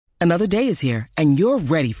Another day is here, and you're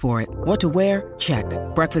ready for it. What to wear? Check.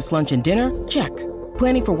 Breakfast, lunch, and dinner? Check.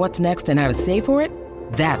 Planning for what's next and how to save for it?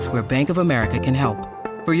 That's where Bank of America can help.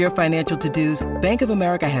 For your financial to-dos, Bank of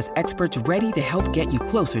America has experts ready to help get you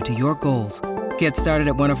closer to your goals. Get started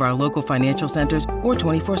at one of our local financial centers or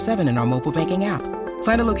 24/7 in our mobile banking app.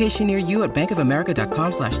 Find a location near you at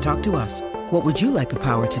bankofamerica.com/talktous. What would you like the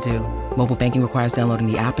power to do? Mobile banking requires downloading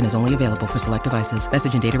the app and is only available for select devices.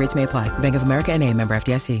 Message and data rates may apply. Bank of America N.A., member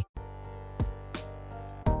FDIC.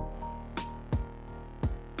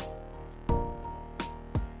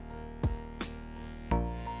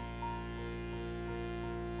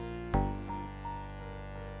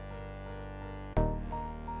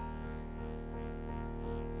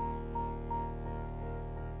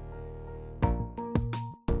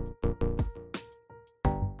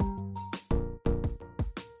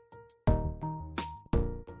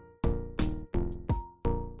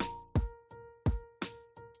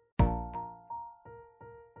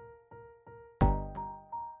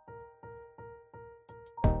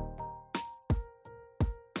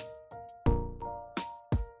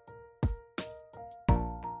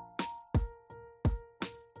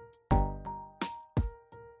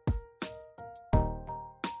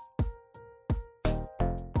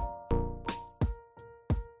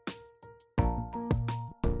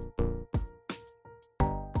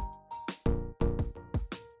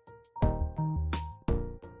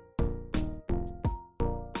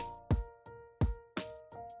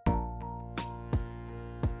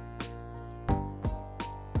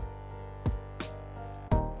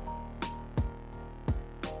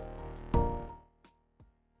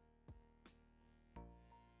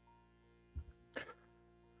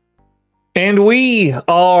 And we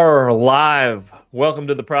are live. Welcome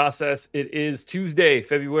to The Process. It is Tuesday,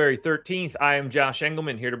 February 13th. I am Josh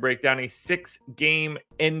Engelman, here to break down a 6-game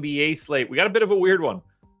NBA slate. We got a bit of a weird one.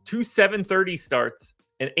 2 7:30 starts,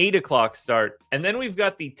 an 8 o'clock start, and then we've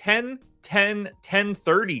got the 10, 10,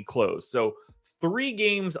 10:30 close. So 3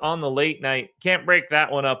 games on the late night. Can't break that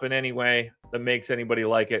one up in any way that makes anybody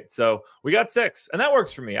like it. So we got 6, and that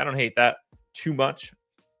works for me. I don't hate that too much.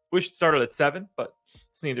 Wish it started at 7, but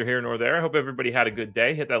it's neither here nor there. I hope everybody had a good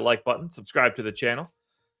day. Hit that like button, subscribe to the channel,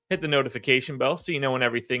 hit the notification bell so you know when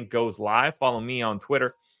everything goes live. Follow me on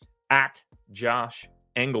Twitter at Josh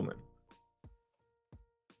Engelman.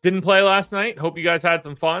 Didn't play last night. Hope you guys had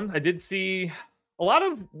some fun. I did see a lot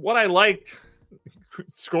of what I liked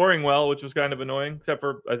scoring well, which was kind of annoying, except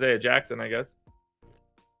for Isaiah Jackson, I guess.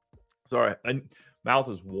 Sorry, my mouth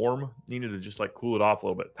is warm. Needed to just like cool it off a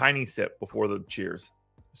little bit. Tiny sip before the cheers.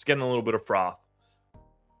 Just getting a little bit of froth.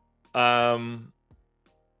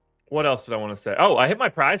 What else did I want to say? Oh, I hit my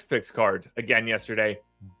Prize Picks card again yesterday.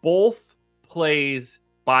 Both plays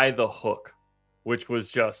by the hook, which was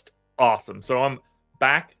just awesome. So I'm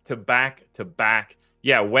back to back to back.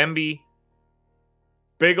 Yeah, Wemby,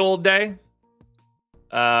 big old day.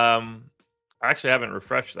 I actually haven't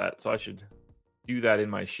refreshed that, so I should do that in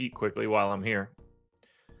my sheet quickly while I'm here.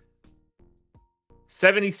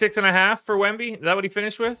 76.5 for Wemby. Is that what he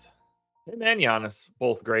finished with? Him and Giannis,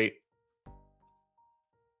 both great.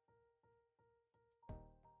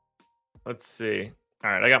 Let's see.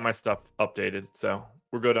 All right, I got my stuff updated, so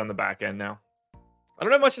we're good on the back end now. I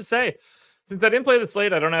don't have much to say. Since I didn't play the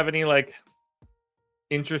slate, I don't have any, like,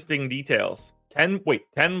 interesting details. 10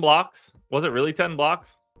 blocks? Was it really 10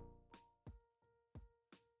 blocks?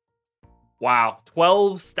 Wow,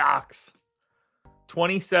 12 stocks.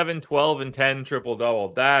 27, 12, and 10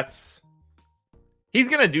 triple-double. He's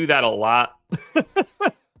going to do that a lot.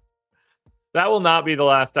 That will not be the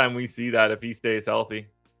last time we see that if he stays healthy.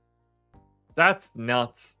 That's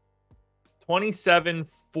nuts. 27,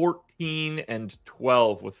 14, and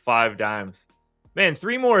 12 with 5 dimes. Man,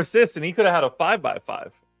 3 more assists and he could have had a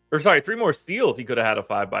 5x5. Or sorry, 3 more steals, he could have had a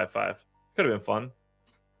 5x5. Could have been fun.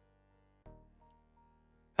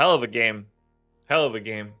 Hell of a game. Hell of a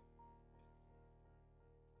game.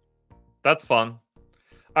 That's fun.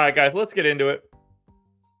 All right, guys, let's get into it.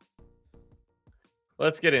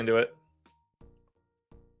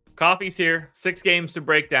 Coffee's here. 6 games to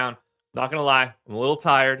break down. Not going to lie, I'm a little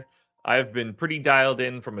tired. I've been pretty dialed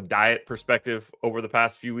in from a diet perspective over the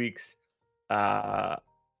past few weeks. And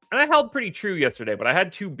I held pretty true yesterday, but I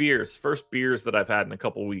had 2 beers. First beers that I've had in a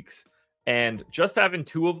couple weeks. And just having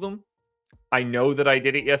 2 of them, I know that I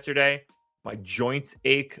did it yesterday. My joints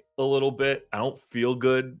ache a little bit. I don't feel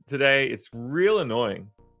good today. It's real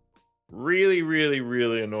annoying. Really, really,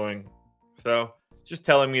 really annoying. So it's just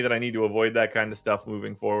telling me that I need to avoid that kind of stuff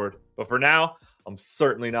moving forward. But for now, I'm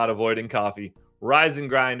certainly not avoiding coffee. Rise and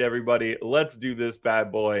grind, everybody. Let's do this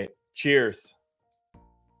bad boy. Cheers.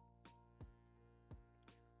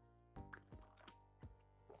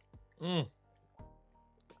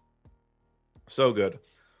 So good.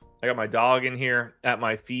 I got my dog in here at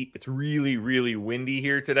my feet. It's really, really windy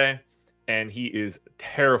here today, and he is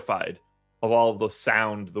terrified of all of the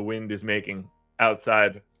sound the wind is making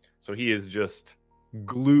outside. So he is just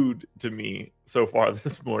glued to me so far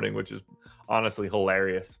this morning, which is honestly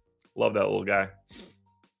hilarious. Love that little guy.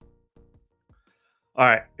 All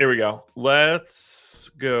right, here we go. Let's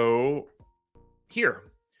go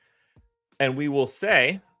here. And we will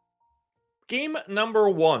say game number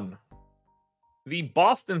 1. The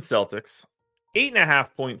Boston Celtics,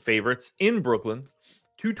 8.5-point favorites in Brooklyn,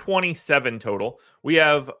 227 total. We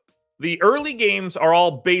have the early games are all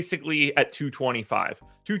basically at 225,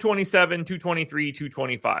 227, 223,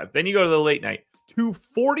 225. Then you go to the late night,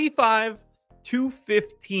 245,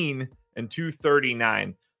 215, and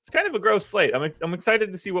 239. It's kind of a gross slate. I'm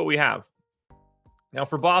excited to see what we have. Now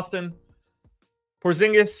for Boston,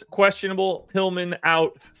 Porzingis questionable, Tillman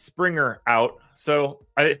out, Springer out. So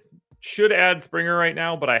I should add Springer right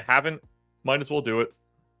now, but I haven't. Might as well do it.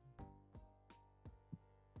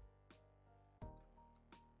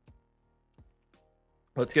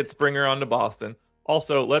 Let's get Springer onto Boston.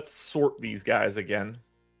 Also, let's sort these guys again.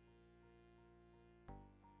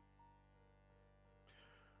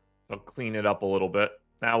 I'll clean it up a little bit.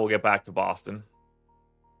 Now we'll get back to Boston.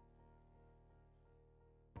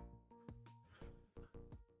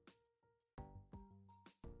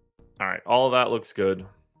 All right, all of that looks good.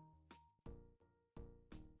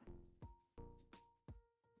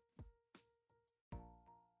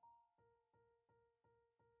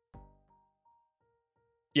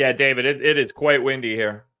 Yeah, David, it is quite windy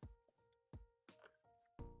here.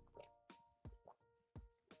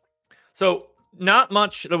 So not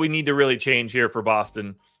much that we need to really change here for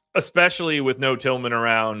Boston, especially with no Tillman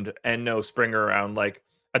around and no Springer around. Like,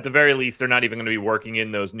 at the very least, they're not even going to be working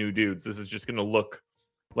in those new dudes. This is just going to look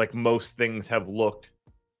like most things have looked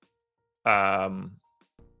for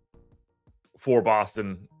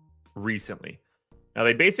Boston recently. Now,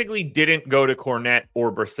 they basically didn't go to Cornette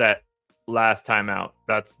or Brissett last time out.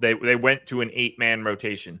 They went to an 8-man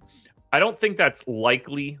rotation. I don't think that's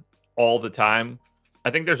likely all the time.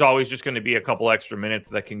 I think there's always just going to be a couple extra minutes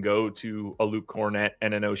that can go to a Luke Cornette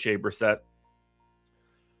and an O'Shea Brissett.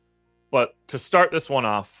 But to start this one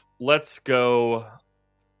off, we'll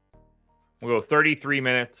go 33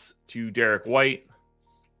 minutes to Derek White.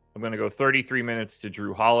 I'm going to go 33 minutes to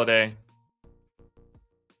Drew Holiday.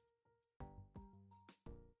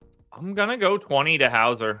 I'm going to go 20 to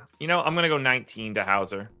Hauser. I'm going to go 19 to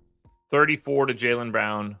Hauser. 34 to Jaylen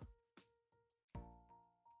Brown.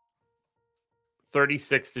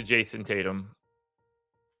 36 to Jason Tatum.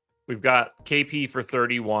 We've got KP for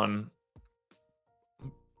 31.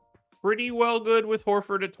 Pretty well good with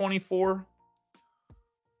Horford at 24.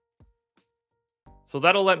 So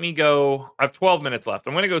that'll let me go. I have 12 minutes left.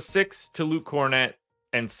 I'm going to go 6 to Luke Cornette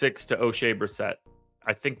and 6 to O'Shea Brissett.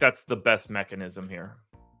 I think that's the best mechanism here.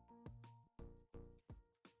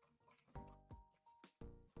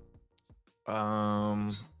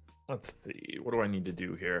 Let's see. What do I need to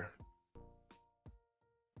do here?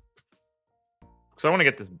 So I want to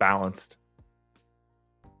get this balanced.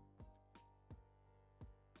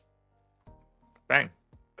 Bang.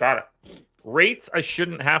 Got it. Rates I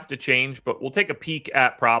shouldn't have to change, but we'll take a peek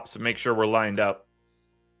at props and make sure we're lined up.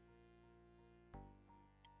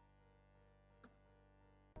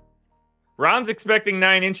 Ron's expecting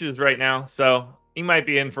 9 inches right now, so he might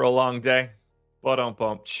be in for a long day.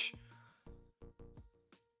 Bump.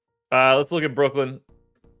 Let's look at Brooklyn.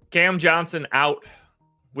 Cam Johnson out,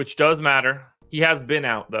 which does matter. He has been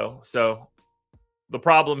out, though. So the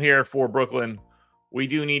problem here for Brooklyn, we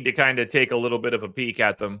do need to kind of take a little bit of a peek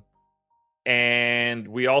at them. And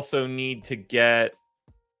we also need to get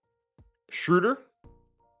Schroeder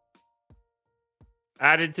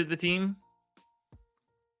added to the team,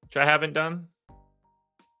 which I haven't done.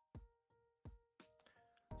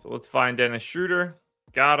 So let's find Dennis Schroeder.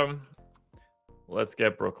 Got him. Let's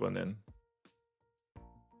get Brooklyn in.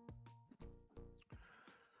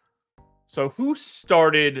 So who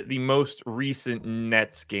started the most recent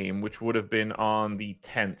Nets game, which would have been on the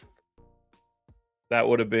 10th? That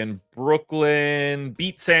would have been Brooklyn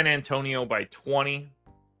beat San Antonio by 20.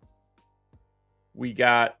 We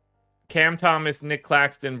got Cam Thomas, Nick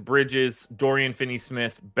Claxton, Bridges, Dorian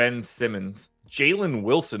Finney-Smith, Ben Simmons. Jalen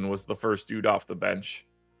Wilson was the first dude off the bench.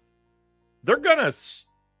 They're going to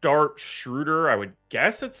start Schroeder, I would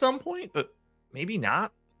guess, at some point, but maybe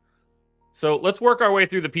not. So let's work our way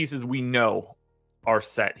through the pieces we know are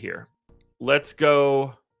set here. Let's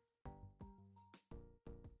go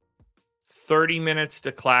 30 minutes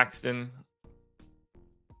to Claxton.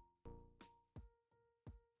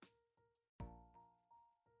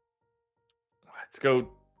 Let's go,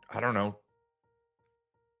 I don't know,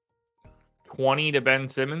 20 to Ben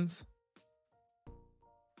Simmons.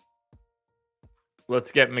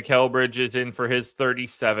 Let's get Mikal Bridges in for his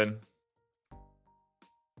 37.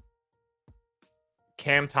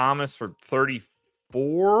 Cam Thomas for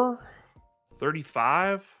 34,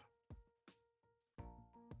 35.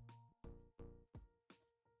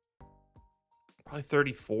 Probably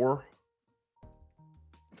 34.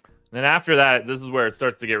 Then after that, this is where it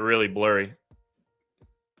starts to get really blurry.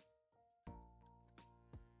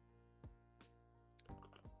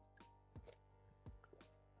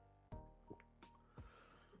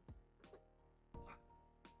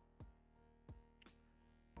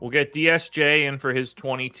 We'll get DSJ in for his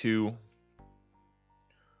 22.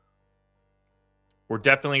 We're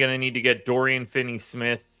definitely going to need to get Dorian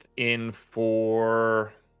Finney-Smith in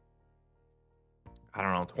for, I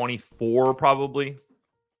don't know, 24 probably.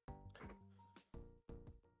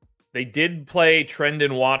 They did play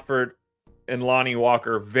Trendon Watford and Lonnie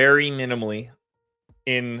Walker very minimally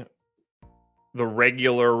in the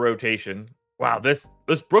regular rotation. Wow, this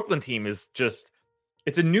Brooklyn team is just,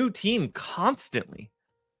 it's a new team constantly.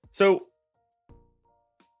 So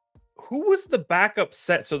who was the backup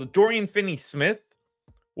set? So the Dorian Finney-Smith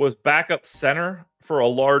was backup center for a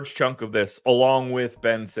large chunk of this, along with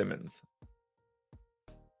Ben Simmons.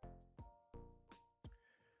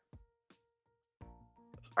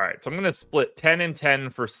 All right, so I'm going to split 10 and 10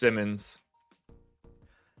 for Simmons.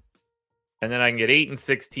 And then I can get 8 and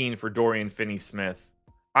 16 for Dorian Finney-Smith.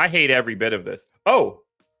 I hate every bit of this. Oh,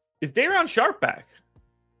 is Day'Ron Sharpe back?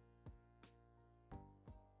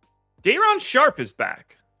 Day'Ron Sharpe is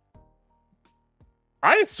back.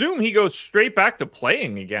 I assume he goes straight back to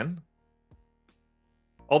playing again.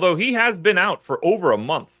 Although he has been out for over a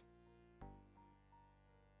month.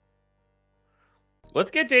 Let's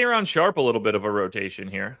get Day'Ron Sharpe a little bit of a rotation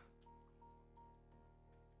here.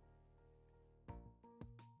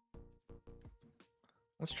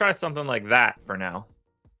 Let's try something like that for now.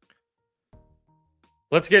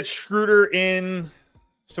 Let's get Schroeder in.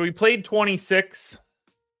 So he played 26.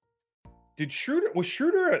 Was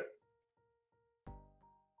Schroeder at...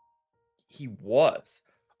 He was.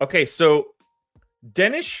 Okay, so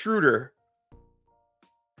Dennis Schroeder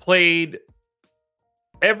played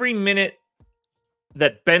every minute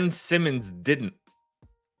that Ben Simmons didn't.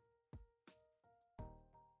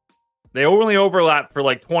 They only overlapped for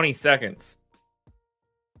like 20 seconds.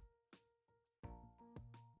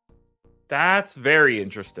 That's very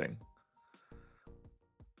interesting.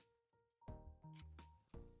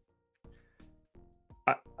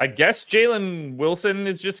 I guess Jalen Wilson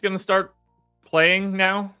is just going to start playing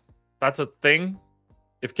now. That's a thing.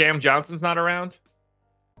 If Cam Johnson's not around.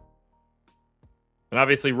 And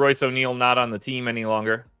obviously Royce O'Neal not on the team any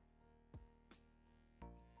longer.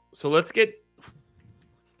 So let's get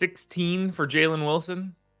 16 for Jalen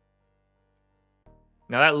Wilson.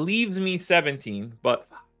 Now that leaves me 17, but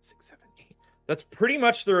 5, 6, 7, 8. That's pretty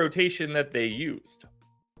much the rotation that they used.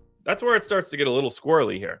 That's where it starts to get a little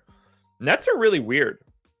squirrely here. Nets are really weird.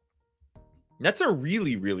 Nets are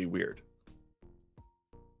really, really weird.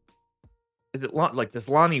 Is it like, does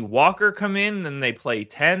Lonnie Walker come in and they play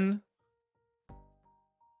 10?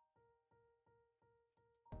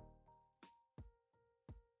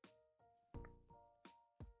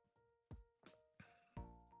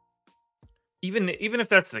 Even if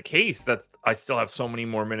that's the case, I still have so many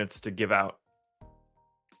more minutes to give out.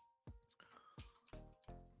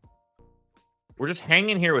 We're just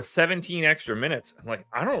hanging here with 17 extra minutes. I'm like,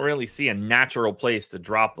 I don't really see a natural place to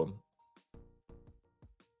drop them.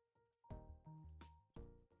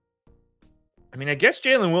 I mean, I guess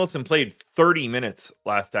Jalen Wilson played 30 minutes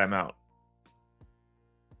last time out.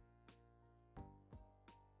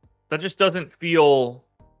 That just doesn't feel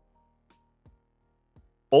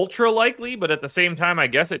ultra likely, but at the same time, I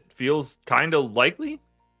guess it feels kind of likely.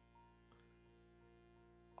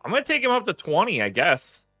 I'm going to take him up to 20, I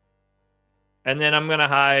guess. And then I'm going to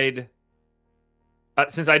hide,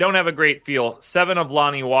 since I don't have a great feel, 7 of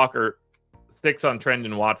Lonnie Walker, 6 on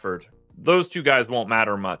Trendon Watford. Those two guys won't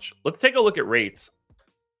matter much. Let's take a look at rates.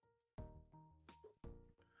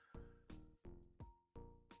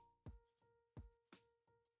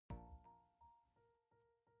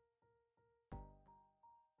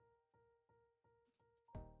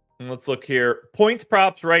 And let's look here. Points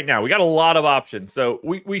props right now. We got a lot of options. So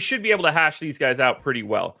we should be able to hash these guys out pretty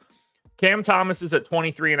well. Cam Thomas is at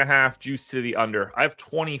 23.5, juice to the under. I have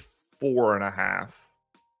 24.5.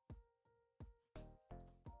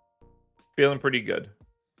 Feeling pretty good.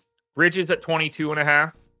 Bridges at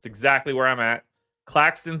 22.5. It's exactly where I'm at.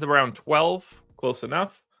 Claxton's around 12. Close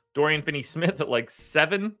enough. Dorian Finney-Smith at like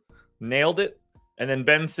 7. Nailed it. And then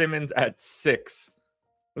Ben Simmons at 6.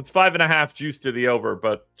 It's 5.5 juice to the over,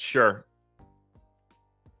 but sure.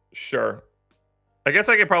 Sure. I guess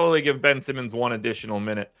I could probably give Ben Simmons 1 additional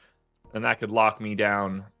minute, and that could lock me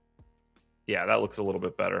down. Yeah, that looks a little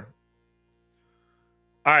bit better.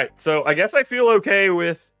 All right, so I guess I feel okay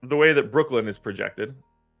with the way that Brooklyn is projected.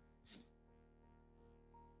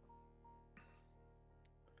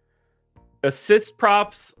 Assist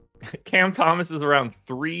props, Cam Thomas is around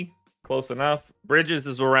 3, close enough. Bridges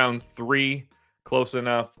is around 3, close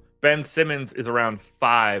enough. Ben Simmons is around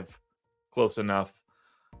 5, close enough.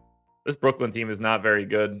 This Brooklyn team is not very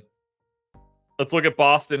good. Let's look at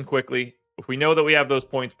Boston quickly. If we know that we have those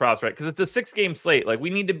points props right, because it's a 6-game slate, like we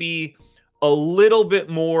need to be a little bit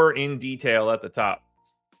more in detail at the top.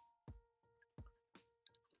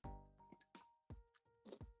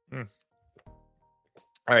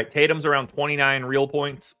 All right, Tatum's around 29 real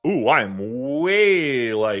points. Ooh, I'm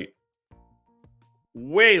way light.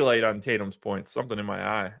 Way light on Tatum's points. Something in my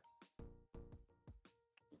eye.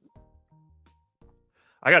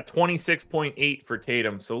 I got 26.8 for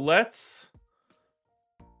Tatum. So let's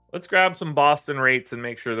grab some Boston rates and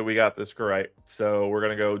make sure that we got this correct. So we're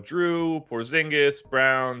going to go Drew, Porzingis,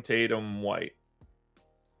 Brown, Tatum, White.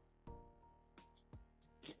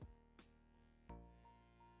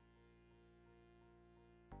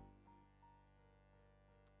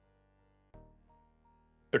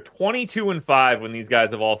 They're 22-5 when these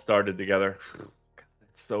guys have all started together.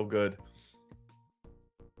 It's so good.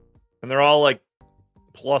 And they're all like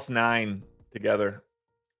 +9 together.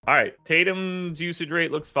 All right. Tatum's usage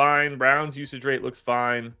rate looks fine. Brown's usage rate looks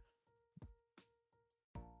fine.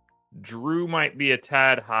 Drew might be a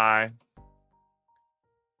tad high.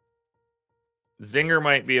 Zinger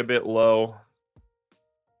might be a bit low.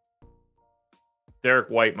 Derek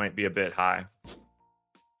White might be a bit high.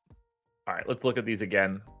 All right, let's look at these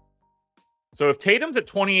again. So if Tatum's at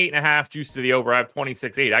 28.5 juice to the over, I have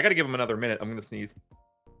 26.8. I got to give him another minute. I'm going to sneeze.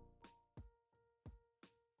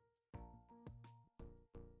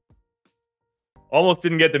 Almost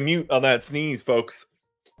didn't get the mute on that sneeze, folks.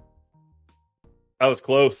 That was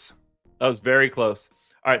close. That was very close.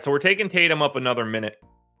 All right, so we're taking Tatum up another minute.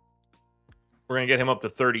 We're going to get him up to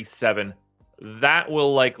 37. That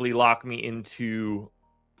will likely lock me into...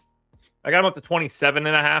 I got him up to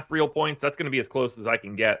 27.5 real points. That's going to be as close as I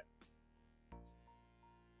can get.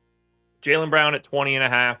 Jaylen Brown at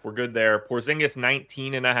 20.5. We're good there. Porzingis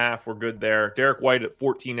 19.5. We're good there. Derek White at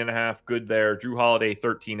 14.5. Good there. Drew Holiday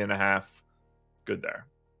 13.5. Good there.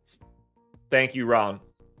 Thank you, Ron.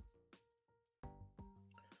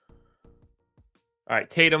 All right,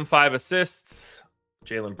 Tatum 5 assists.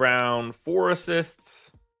 Jaylen Brown 4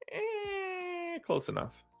 assists. Close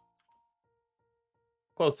enough.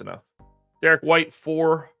 Close enough. Derek White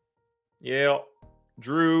 4. Yeah.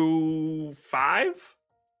 Drew 5.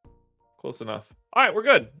 Close enough. All right, we're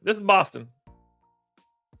good. This is Boston.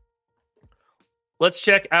 Let's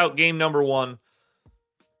check out game number 1.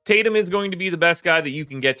 Tatum is going to be the best guy that you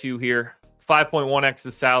can get to here. 5.1x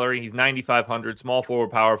his salary. He's 9,500. Small forward,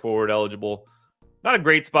 power forward eligible. Not a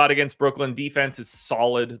great spot against Brooklyn. Defense is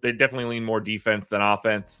solid. They definitely lean more defense than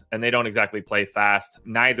offense, and they don't exactly play fast.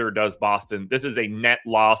 Neither does Boston. This is a net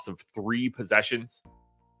loss of 3 possessions,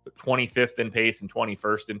 25th in pace and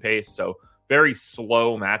 21st in pace. So very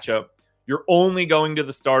slow matchup. You're only going to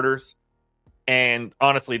the starters, and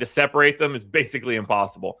honestly, to separate them is basically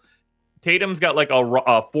impossible. Tatum's got like a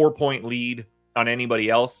 4-point lead on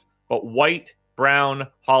anybody else, but White, Brown,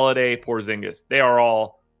 Holiday, Porzingis, they are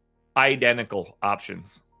all identical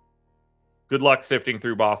options. Good luck sifting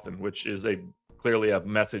through Boston, which is clearly a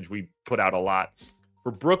message we put out a lot.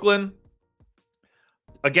 For Brooklyn,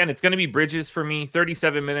 again, it's going to be Bridges for me.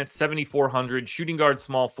 37 minutes, 7,400. Shooting guard,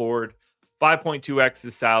 small forward. 5.2x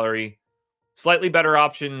his salary. Slightly better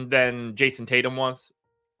option than Jason Tatum was.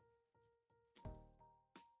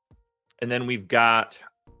 And then we've got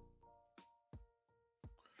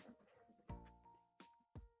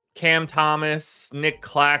Cam Thomas, Nick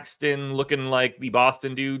Claxton looking like the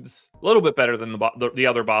Boston dudes. A little bit better than the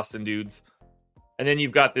other Boston dudes. And then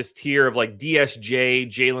you've got this tier of like DSJ,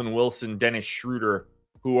 Jalen Wilson, Dennis Schroeder,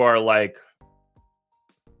 who are like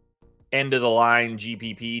end of the line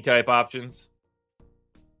GPP type options.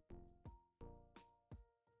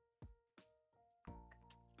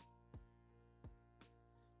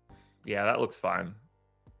 Yeah, that looks fine.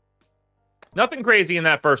 Nothing crazy in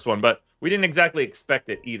that first one, but we didn't exactly expect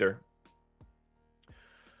it either.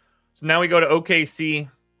 So now we go to OKC.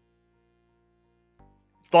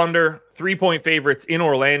 Thunder, 3-point favorites in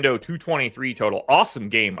Orlando, 223 total. Awesome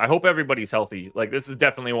game. I hope everybody's healthy. Like, this is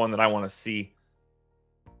definitely one that I want to see.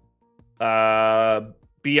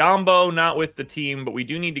 Biombo not with the team, but we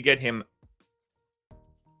do need to get him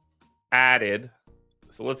added.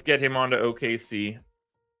 So let's get him onto OKC.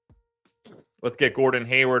 Let's get Gordon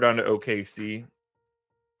Hayward onto OKC.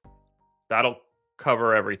 That'll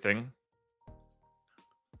cover everything.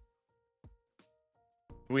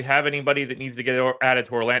 Do we have anybody that needs to get added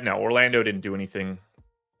to Orlando? No, Orlando didn't do anything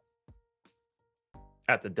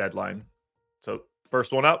at the deadline. So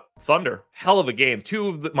first one up, Thunder. Hell of a game. Two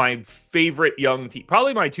of my favorite young teams.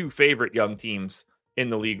 Probably my two favorite young teams in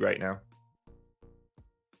the league right now.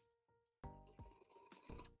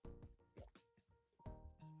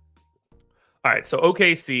 All right, so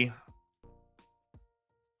OKC.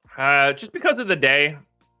 Just because of the day,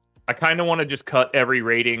 I kind of want to just cut every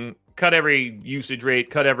rating, cut every usage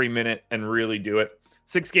rate, cut every minute, and really do it.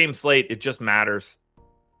 6-game slate, it just matters.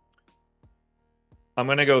 I'm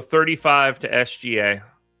going to go 35 to SGA.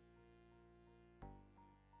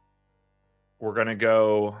 We're going to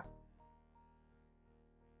go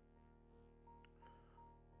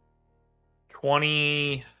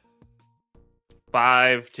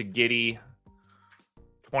 25 to Giddey,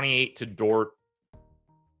 28 to Dort,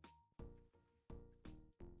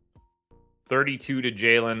 32 to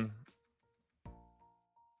Jalen,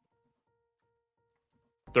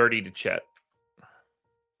 30 to Chet.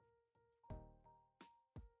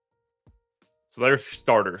 So there's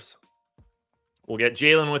starters. We'll get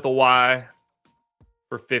Jalen with a Y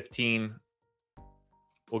for 15.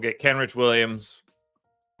 We'll get Kenrich Williams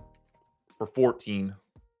for 14.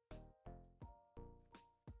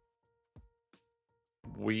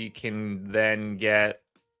 We can then get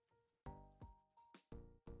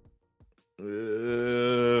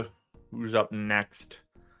who's up next?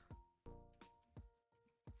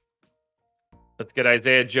 Let's get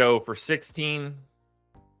Isaiah Joe for 16.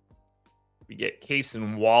 We get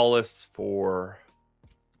Cason Wallace for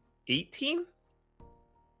 18.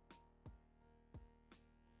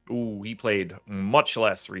 Ooh, he played much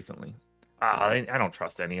less recently. I don't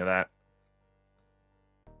trust any of that.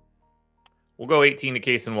 We'll go 18 to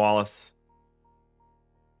Cason Wallace.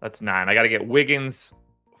 That's 9. I got to get Wiggins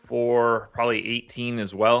for probably 18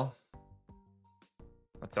 as well.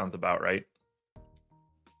 That sounds about right.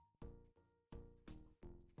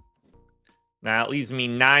 Now it leaves me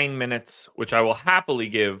 9 minutes, which I will happily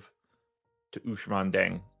give to Ousmane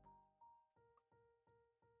Deng.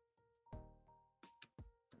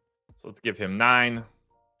 So let's give him 9.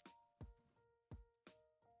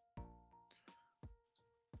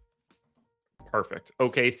 Perfect.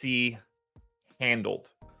 OKC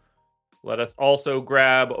handled. Let us also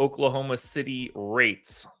grab Oklahoma City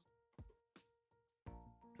rates.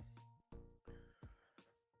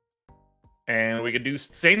 And we could do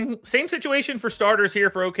same situation for starters here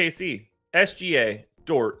for OKC. SGA,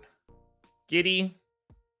 Dort, Giddey,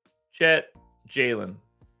 Chet, Jalen.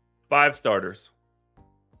 5 starters.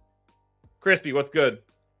 Crispy, what's good?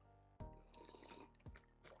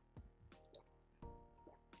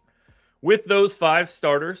 With those 5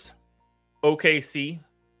 starters, OKC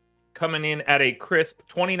coming in at a crisp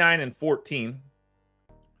 29 and 14.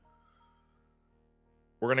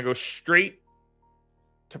 We're going to go straight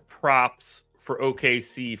to props for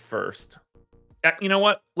OKC first. You know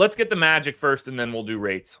what? Let's get the Magic first, and then we'll do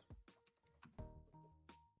rates.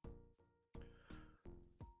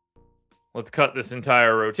 Let's cut this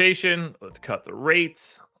entire rotation. Let's cut the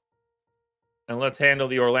rates. And let's handle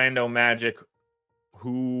the Orlando Magic,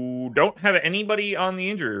 who don't have anybody on the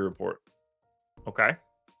injury report. Okay.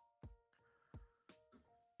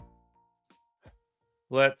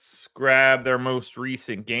 Let's grab their most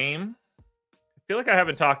recent game. I feel like I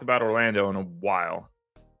haven't talked about Orlando in a while.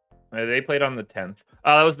 They played on the 10th.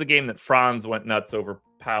 That was the game that Franz went nuts over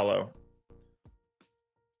Paolo.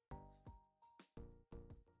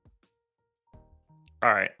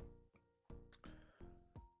 All right.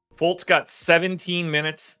 Fultz got 17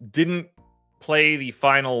 minutes. Didn't play the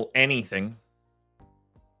final anything,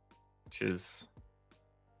 which is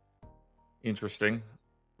interesting.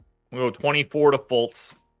 We'll go 24 to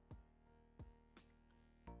Fultz.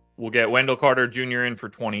 We'll get Wendell Carter Jr. in for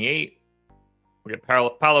 28. We'll get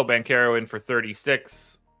Paolo Banchero in for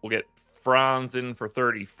 36. We'll get Franz in for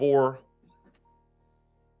 34.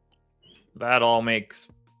 That all makes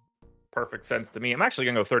perfect sense to me. I'm actually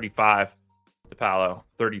going to go 35 to Paolo,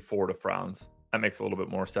 34 to Franz. That makes a little bit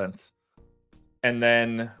more sense. And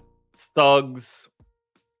then Stuggs,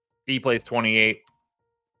 he plays 28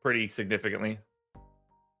 pretty significantly.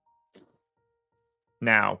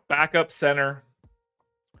 Now, backup center.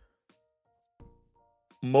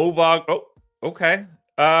 Movog. Oh, okay.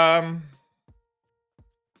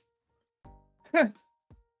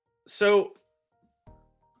 So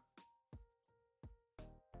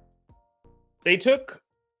They took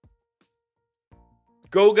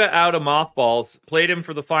Goga out of mothballs, played him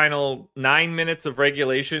for the final 9 minutes of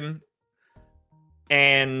regulation,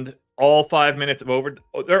 and all 5 minutes of over.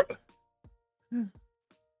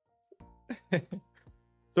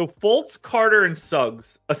 So Fultz, Carter, and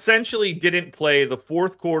Suggs essentially didn't play the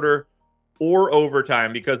fourth quarter or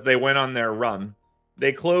overtime because they went on their run.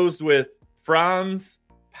 They closed with Franz,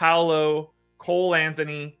 Paolo, Cole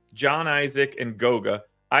Anthony, John Isaac, and Goga.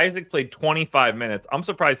 Isaac played 25 minutes. I'm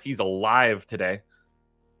surprised he's alive today.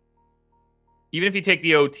 Even if you take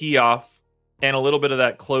the OT off and a little bit of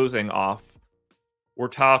that closing off, we're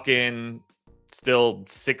talking still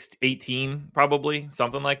 18, probably,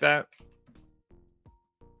 something like that.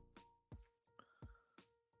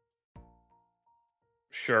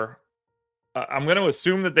 Sure. I'm going to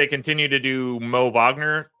assume that they continue to do Mo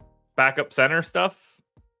Wagner backup center stuff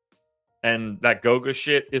and that Goga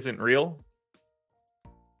shit isn't real.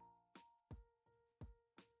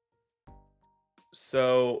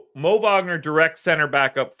 So Mo Wagner direct center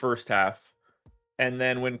backup first half. And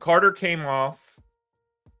then when Carter came off,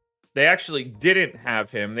 they actually didn't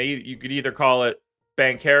have him. You could either call it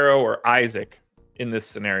Banchero or Isaac in this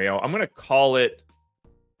scenario. I'm going to call it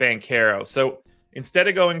Banchero. So instead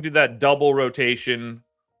of going to that double rotation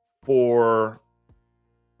for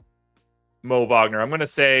Mo Wagner, I'm going to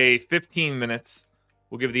say 15 minutes.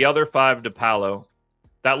 We'll give the other 5 to Paolo.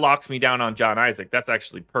 That locks me down on John Isaac. That's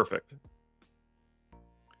actually perfect.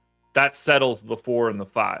 That settles the 4 and the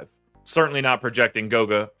 5. Certainly not projecting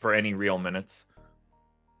Goga for any real minutes.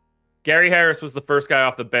 Gary Harris was the first guy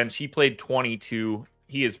off the bench. He played 22.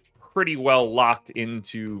 He is pretty well locked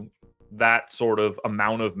into that sort of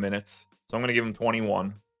amount of minutes. So I'm going to give him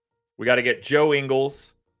 21. We got to get Joe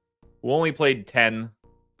Ingles, who only played 10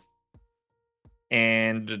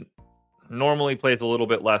 and normally plays a little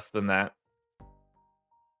bit less than that.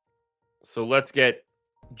 So let's get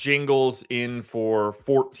Jingles in for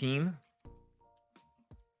 14.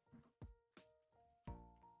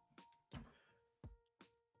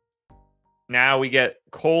 Now we get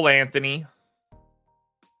Cole Anthony.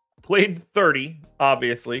 Played 30,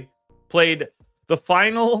 obviously. Played the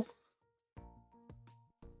final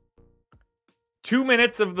 2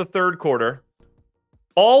 minutes of the third quarter,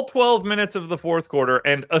 all 12 minutes of the fourth quarter,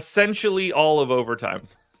 and essentially all of overtime.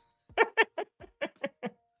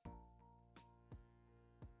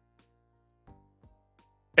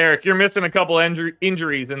 Eric, you're missing a couple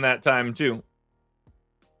injuries in that time, too.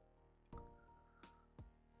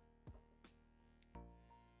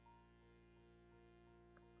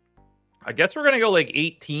 I guess we're going to go like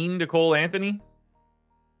 18 to Cole Anthony.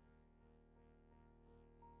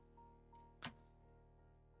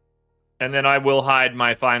 And then I will hide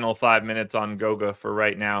my final 5 minutes on Goga for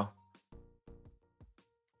right now.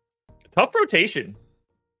 Tough rotation.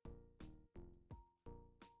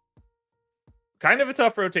 Kind of a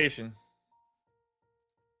tough rotation.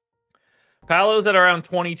 Paolo's at around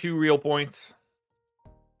 22 real points.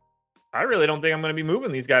 I really don't think I'm going to be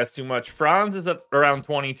moving these guys too much. Franz is at around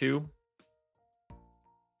 22.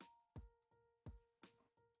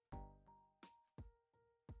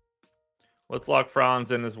 Let's lock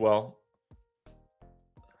Franz in as well.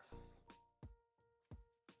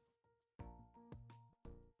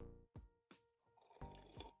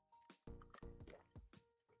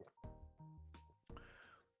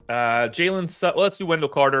 Let's do Wendell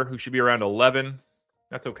Carter, who should be around 11.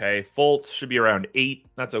 That's okay. Fultz should be around 8.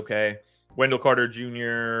 That's okay. Wendell Carter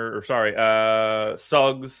Jr.,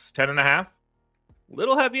 Suggs, 10.5.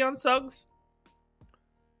 Little heavy on Suggs.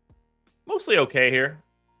 Mostly okay here.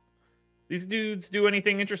 These dudes do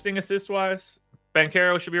anything interesting assist-wise?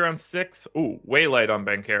 Banchero should be around 6. Ooh, way light on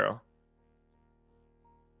Banchero.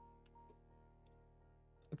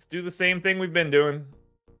 Let's do the same thing we've been doing.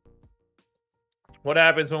 What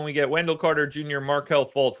happens when we get Wendell Carter Jr., Markelle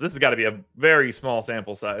Fultz? This has got to be a very small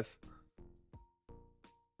sample size.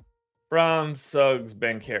 Franz, Suggs,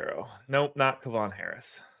 Banchero. Nope, not Kevon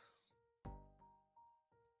Harris.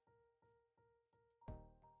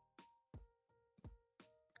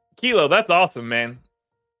 Kilo, that's awesome, man.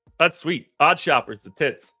 That's sweet. Odd shoppers, the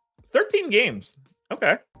tits. 13 games.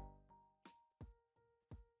 Okay.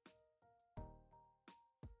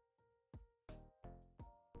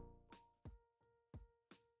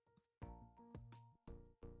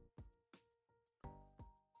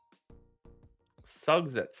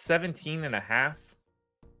 Suggs at 17.5.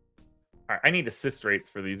 All right, I need assist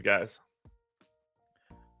rates for these guys.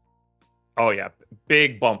 Oh, yeah.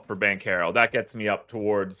 Big bump for Banchero. That gets me up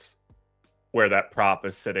towards where that prop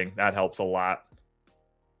is sitting. That helps a lot.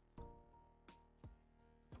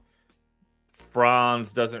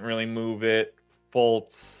 Franz doesn't really move it.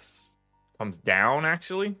 Fultz, Comes down,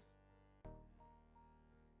 actually.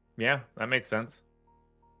 Yeah, that makes sense.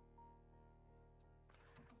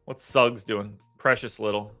 What's Suggs doing? Precious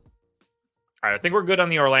little. All right, I think we're good on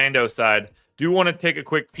the Orlando side. Do want to take a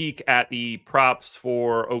quick peek at the props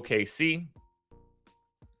for OKC.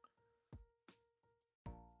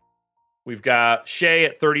 We've got Shea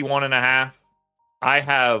at 31.5. I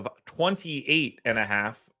have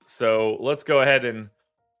 28.5. So let's go ahead and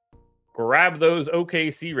grab those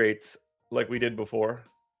OKC rates like we did before.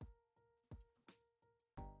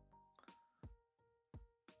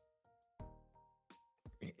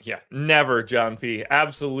 Yeah, never, John P.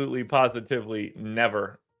 Absolutely, positively,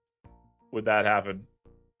 never would that happen.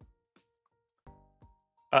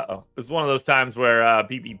 Uh-oh. It's one of those times where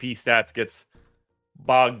PPP stats gets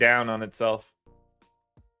bogged down on itself.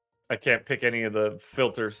 I can't pick any of the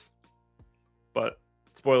filters. But,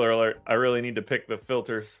 spoiler alert, I really need to pick the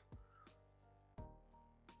filters.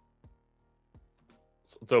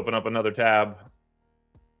 So let's open up another tab.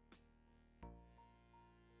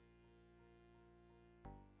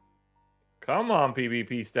 Come on,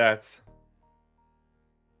 PvP stats.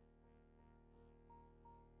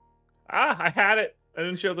 Ah, I had it. I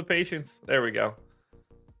didn't show the patience. There we go.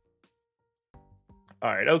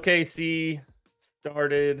 All right, OKC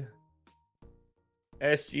started.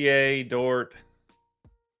 SGA, Dort,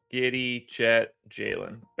 Giddey, Chet,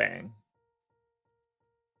 Jalen. Bang.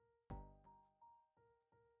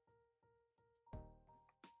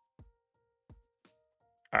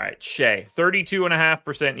 All right, Shea,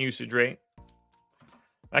 32.5% usage rate.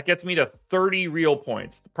 That gets me to 30 real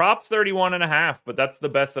points. The prop's 31.5, but that's the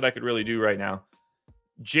best that I could really do right now.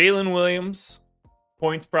 Jalen Williams,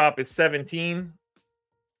 points prop is 17.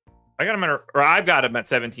 I've got him at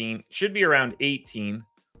 17. Should be around 18.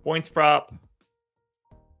 Points prop,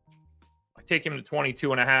 I take him to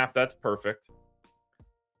 22.5. That's perfect.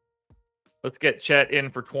 Let's get Chet in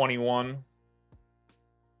for 21.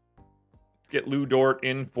 Let's get Lou Dort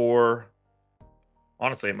in for,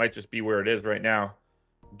 honestly, it might just be where it is right now.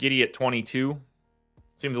 Giddey at 22.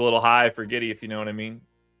 Seems a little high for Giddey, if you know what I mean.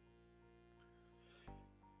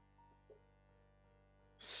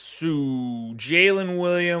 So, Jalen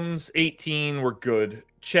Williams, 18. We're good.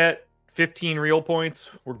 Chet, 15 real points.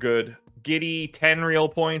 We're good. Giddey, 10 real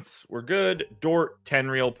points. We're good. Dort, 10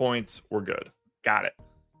 real points. We're good. Got it.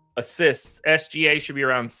 Assists. SGA should be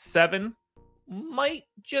around 7. Might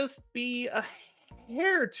just be a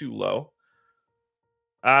hair too low.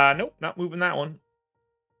 Nope, not moving that one.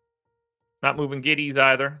 Not moving Giddey's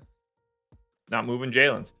either. Not moving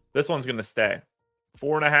Jalen's. This one's going to stay.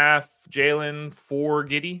 4.5 Jalen, 4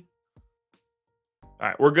 Giddey. All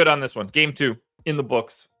right, we're good on this one. Game 2 in the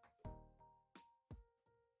books.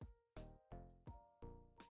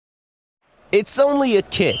 It's only a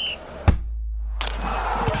kick.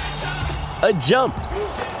 A jump.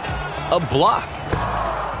 A block.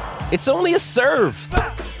 It's only a serve.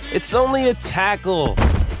 It's only a tackle.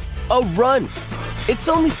 A run. It's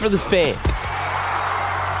only for the fans.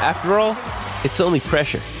 After all, it's only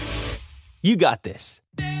pressure. You got this.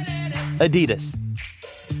 Adidas.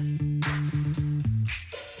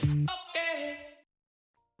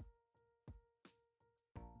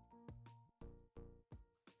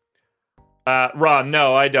 Ron,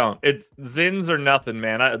 no, I don't. It's Zins or nothing,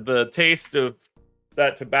 man. The taste of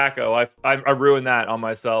that tobacco, I ruined that on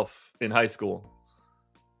myself in high school.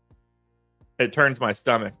 It turns my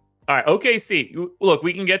stomach. All right, OKC. Look,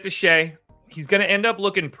 we can get to Shea. He's going to end up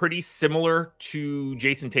looking pretty similar to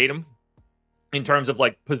Jason Tatum in terms of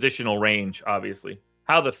like positional range, obviously.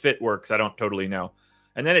 How the fit works, I don't totally know.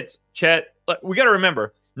 And then it's Chet. We got to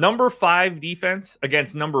remember, number 5 defense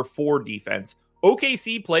against number 4 defense.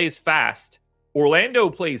 OKC plays fast. Orlando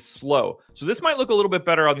plays slow. So this might look a little bit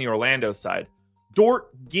better on the Orlando side.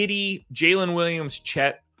 Dort, Giddey, Jalen Williams,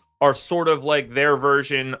 Chet are sort of like their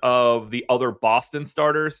version of the other Boston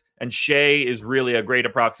starters. And Shea is really a great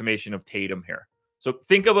approximation of Tatum here. So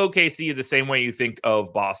think of OKC the same way you think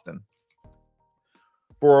of Boston.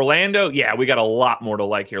 For Orlando, yeah, we got a lot more to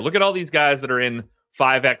like here. Look at all these guys that are in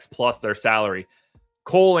 5X plus their salary.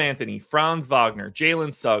 Cole Anthony, Franz Wagner,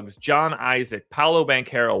 Jalen Suggs, John Isaac, Paolo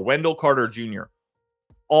Banchero, Wendell Carter Jr.,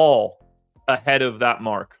 all ahead of that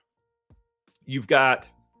mark. You've got,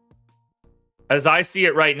 as I see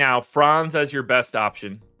it right now, Franz as your best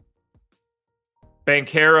option.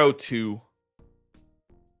 Banchero 2.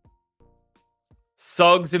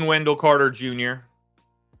 Suggs and Wendell Carter Jr.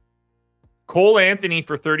 Cole Anthony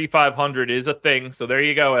for 3,500 is a thing. So there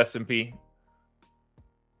you go, S&P.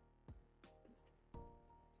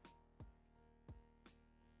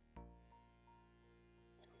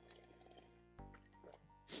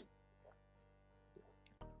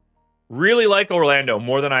 Really like Orlando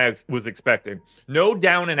more than I was expecting. No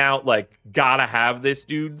down and out, like, gotta have this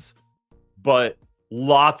dudes, but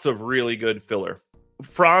lots of really good filler.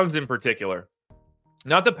 Franz in particular.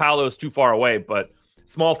 Not that Paolo's too far away, but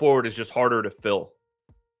small forward is just harder to fill.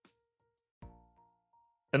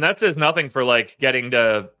 And that says nothing for like getting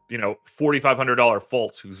to, $4,500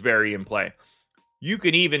 Fultz, who's very in play. You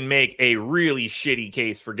can even make a really shitty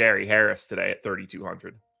case for Gary Harris today at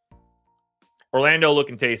 3,200. Orlando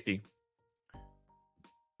looking tasty.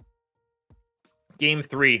 Game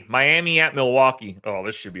 3, Miami at Milwaukee. Oh,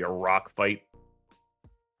 this should be a rock fight.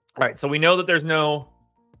 All right, so we know that there's no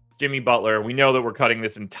Jimmy Butler. We know that we're cutting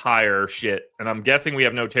this entire shit. And I'm guessing we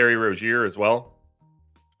have no Terry Rozier as well.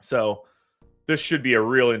 So this should be a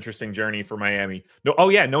real interesting journey for Miami.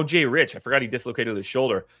 No Jay Rich. I forgot he dislocated his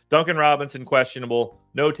shoulder. Duncan Robinson, questionable.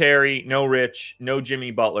 No Terry, no Rich, no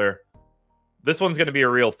Jimmy Butler. This one's going to be a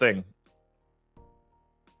real thing.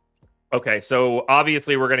 Okay, so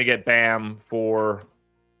obviously we're going to get Bam for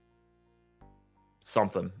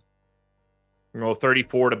something. We're going to go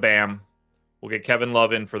 34 to Bam. We'll get Kevin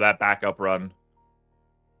Love in for that backup run.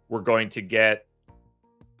 We're going to get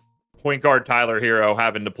point guard Tyler Hero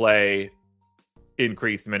having to play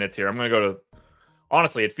increased minutes here. I'm going to go to,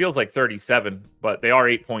 honestly, it feels like 37, but they are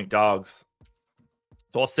 8-point dogs.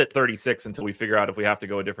 So I'll sit 36 until we figure out if we have to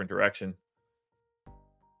go a different direction.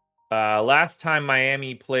 Last time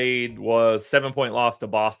Miami played was 7-point loss to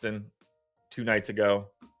Boston 2 nights ago.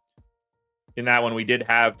 In that one, we did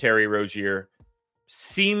have Terry Rozier.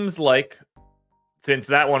 Seems like, since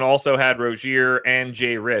that one also had Rozier and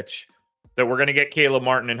Jay Rich, that we're going to get Caleb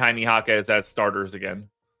Martin and Jaime Jaquez as starters again.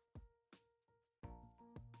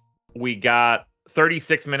 We got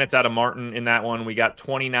 36 minutes out of Martin in that one. We got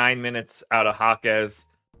 29 minutes out of Jaquez.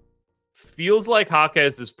 Feels like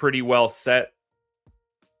Jaquez is pretty well set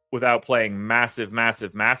without playing massive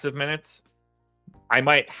minutes. I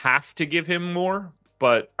might have to give him more,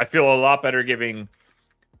 but I feel a lot better giving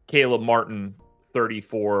Caleb Martin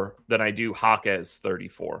 34 than I do Jaquez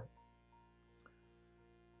 34.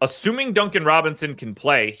 Assuming Duncan Robinson can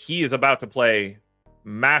play, he is about to play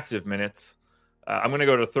massive minutes. I'm going to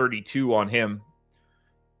go to 32 on him.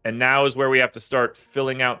 And now is where we have to start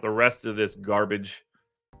filling out the rest of this garbage.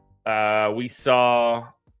 We saw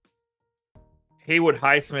Haywood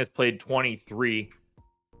Highsmith played 23.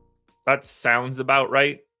 That sounds about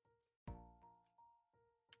right.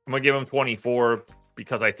 I'm going to give him 24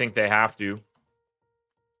 because I think they have to.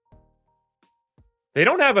 They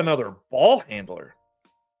don't have another ball handler.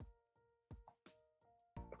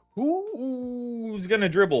 Who's going to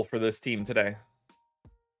dribble for this team today?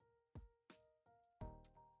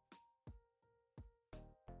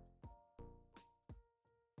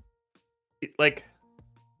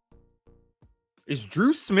 Is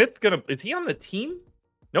Drew Smith is he on the team?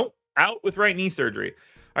 Nope, out with right knee surgery.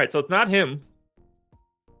 All right, so it's not him.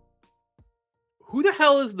 Who the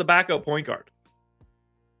hell is the backup point guard?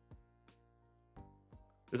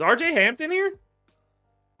 Is RJ Hampton here?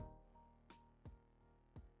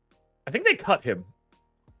 I think they cut him.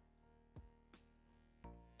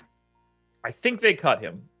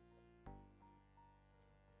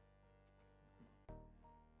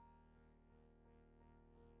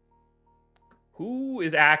 Who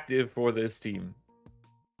is active for this team?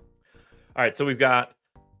 All right, so we've got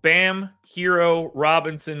Bam, Hero,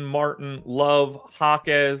 Robinson, Martin, Love,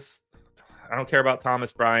 Jaquez. I don't care about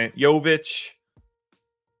Thomas Bryant. Jovic.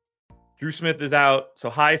 Drew Smith is out. So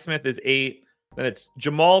Highsmith is 8. Then it's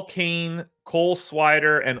Jamal Cain, Cole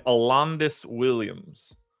Swider, and Alondis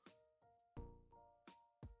Williams.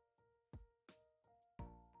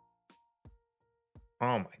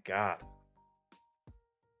 Oh my God.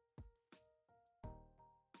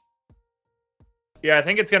 Yeah, I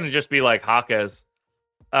think it's going to just be like Jaquez.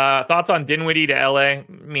 Thoughts on Dinwiddie to LA?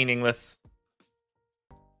 Meaningless.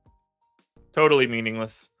 Totally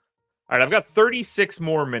meaningless. All right, I've got 36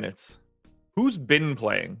 more minutes. Who's been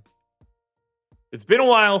playing? It's been a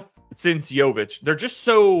while since Jovic.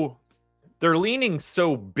 They're leaning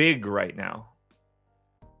so big right now.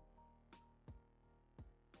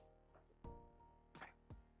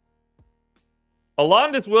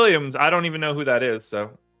 Alondis Williams, I don't even know who that is,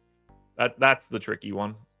 so that's the tricky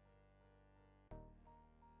one.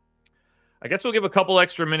 I guess we'll give a couple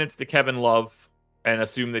extra minutes to Kevin Love and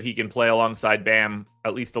assume that he can play alongside Bam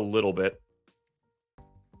at least a little bit.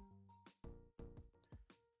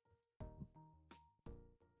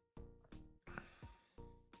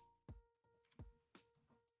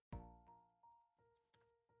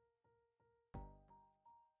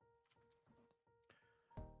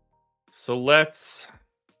 So let's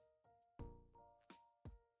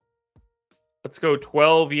Let's go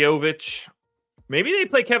 12 Jovic. Maybe they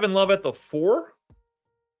play Kevin Love at the 4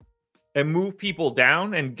 and move people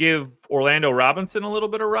down and give Orlando Robinson a little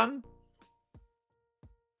bit of run.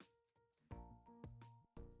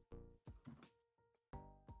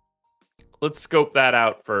 Let's scope that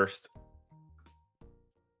out first.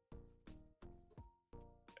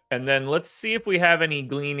 And then let's see if we have any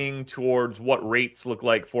gleaning towards what rates look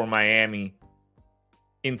like for Miami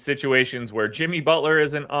in situations where Jimmy Butler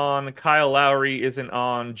isn't on, Kyle Lowry isn't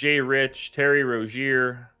on, Jay Rich, Terry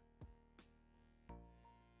Rozier.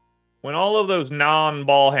 When all of those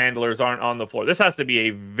non-ball handlers aren't on the floor, this has to be a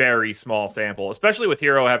very small sample, especially with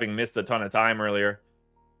Hero having missed a ton of time earlier.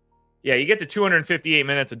 Yeah, you get to 258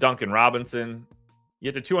 minutes of Duncan Robinson.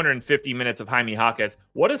 You get to 250 minutes of Jaime Jaquez.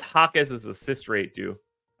 What does Jaquez's assist rate do?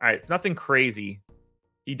 All right, it's nothing crazy.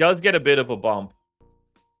 He does get a bit of a bump.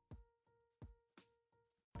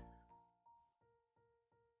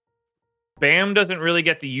 Bam doesn't really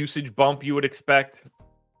get the usage bump you would expect.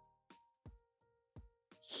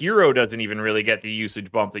 Hero doesn't even really get the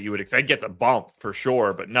usage bump that you would expect. He gets a bump for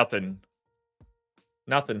sure, but nothing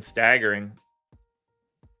staggering.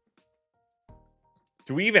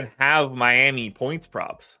 Do we even have Miami points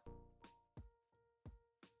props?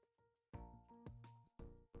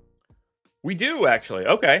 We do, actually.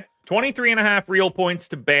 Okay. 23.5 real points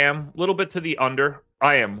to Bam. A little bit to the under.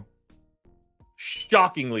 I am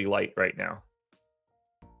shockingly light right now.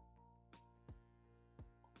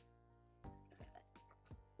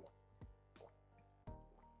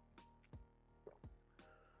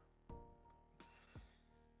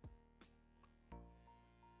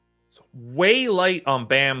 So way light on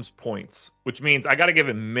Bam's points, which means I got to give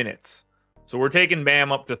him minutes. So we're taking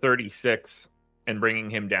Bam up to 36 and bringing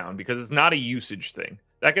him down because it's not a usage thing.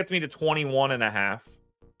 That gets me to 21.5.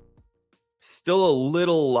 Still a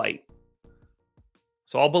little light.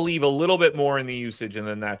 So I'll believe a little bit more in the usage, and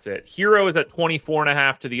then that's it. Hero is at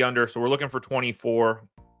 24.5 to the under, so we're looking for 24.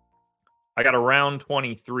 I got around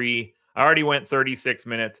 23. I already went 36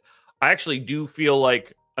 minutes. I actually do feel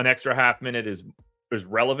like an extra half minute is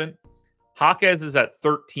relevant. Jaquez is at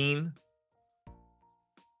 13.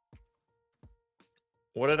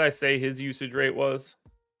 What did I say his usage rate was?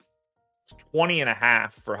 It's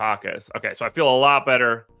 20.5 for Jaquez. Okay, so I feel a lot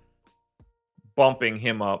better bumping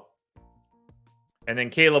him up. And then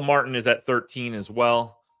Caleb Martin is at 13 as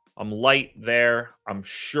well. I'm light there. I'm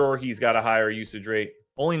sure he's got a higher usage rate.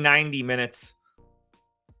 Only 90 minutes.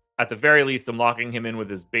 At the very least, I'm locking him in with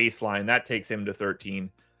his baseline. That takes him to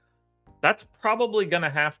 13. That's probably going to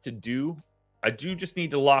have to do. I do just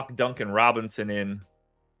need to lock Duncan Robinson in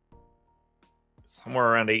somewhere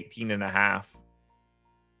around 18.5.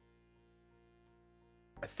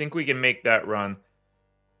 I think we can make that run.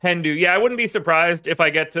 Hendu, yeah, I wouldn't be surprised if I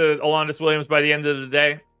get to Alondas Williams by the end of the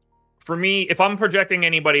day. For me, if I'm projecting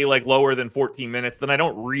anybody like lower than 14 minutes, then I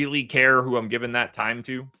don't really care who I'm giving that time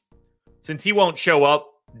to. Since he won't show up,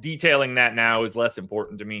 detailing that now is less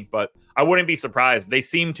important to me, but I wouldn't be surprised. They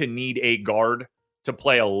seem to need a guard to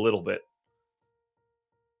play a little bit.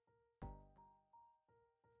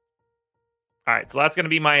 All right, so that's going to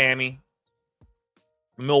be Miami.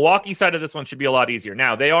 The Milwaukee side of this one should be a lot easier.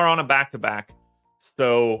 Now, they are on a back-to-back,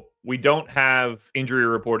 so we don't have injury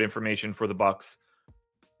report information for the Bucks,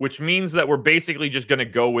 which means that we're basically just going to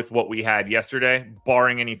go with what we had yesterday,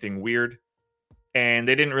 barring anything weird. And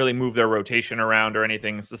they didn't really move their rotation around or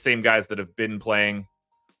anything. It's the same guys that have been playing.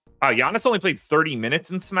 Giannis only played 30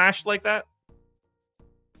 minutes and smashed like that.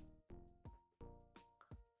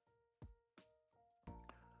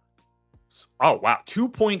 Oh, wow.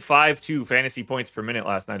 2.52 fantasy points per minute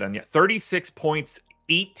last night on 36 points,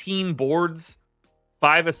 18 boards,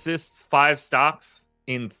 5 assists, 5 stocks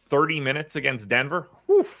in 30 minutes against Denver.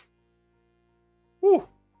 Whew. Whew.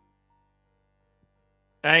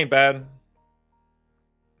 That ain't bad.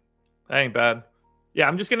 That ain't bad. Yeah,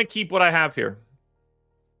 I'm just going to keep what I have here.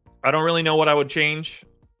 I don't really know what I would change.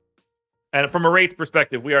 And from a rates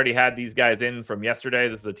perspective, we already had these guys in from yesterday.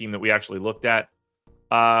 This is a team that we actually looked at.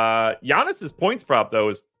 Giannis's points prop, though,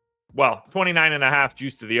 is, 29.5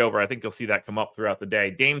 juice to the over. I think you'll see that come up throughout the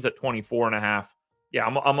day. Dame's at 24.5. Yeah,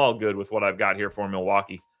 I'm all good with what I've got here for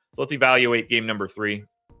Milwaukee. So let's evaluate game number 3.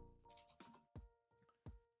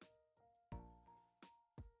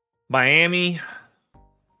 Miami.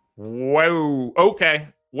 Whoa. Okay.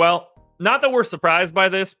 Well, not that we're surprised by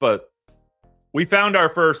this, but we found our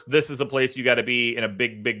first, this is a place you got to be in a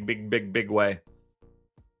big way.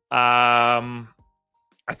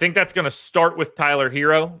 I think that's going to start with Tyler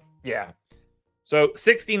Hero. Yeah. So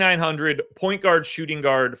 6,900 point guard, shooting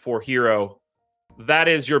guard for Hero. That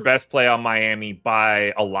is your best play on Miami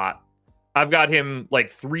by a lot. I've got him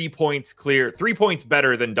like 3 points clear, 3 points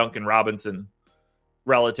better than Duncan Robinson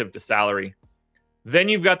relative to salary. Then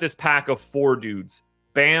you've got this pack of 4 dudes.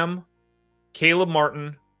 Bam, Caleb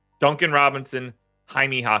Martin, Duncan Robinson,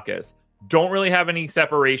 Jaime Jaquez. Don't really have any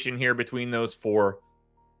separation here between those 4.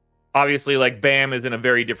 Obviously, like Bam is in a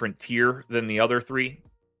very different tier than the other 3.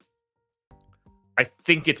 I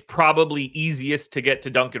think it's probably easiest to get to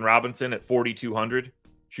Duncan Robinson at 4,200,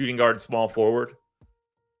 shooting guard, small forward.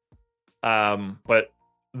 But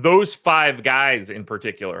those 5 guys in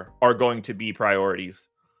particular are going to be priorities.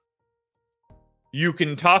 You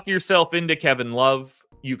can talk yourself into Kevin Love.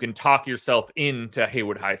 You can talk yourself into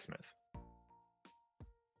Haywood Highsmith.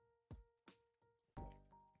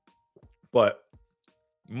 But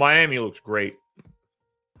Miami looks great.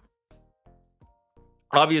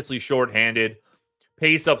 Obviously shorthanded.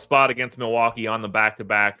 Pace up spot against Milwaukee on the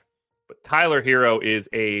back-to-back. But Tyler Hero is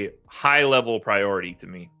a high-level priority to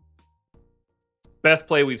me. Best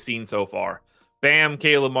play we've seen so far. Bam,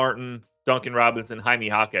 Caleb Martin, Duncan Robinson, Jaime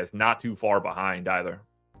Jaquez, not too far behind either.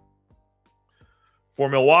 For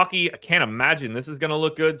Milwaukee, I can't imagine this is going to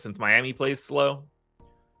look good since Miami plays slow.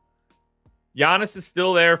 Giannis is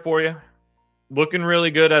still there for you. Looking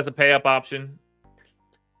really good as a pay-up option.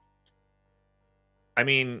 I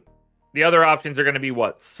mean, the other options are going to be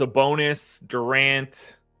what? Sabonis,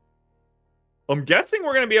 Durant. I'm guessing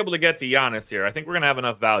we're going to be able to get to Giannis here. I think we're going to have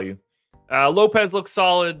enough value. Lopez looks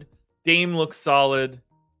solid. Dame looks solid.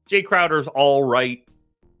 Jay Crowder's all right.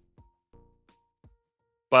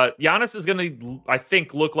 But Giannis is going to, I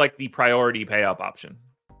think, look like the priority pay-up option.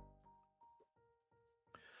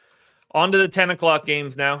 On to the 10 o'clock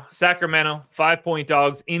games now. Sacramento, 5-point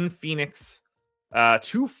dogs in Phoenix.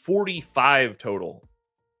 245 total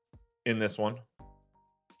in this one.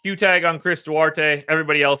 Q-tag on Chris Duarte.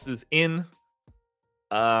 Everybody else is in.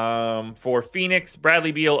 For Phoenix,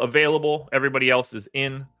 Bradley Beal available. Everybody else is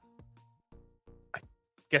in. I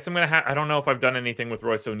guess I'm going to I don't know if I've done anything with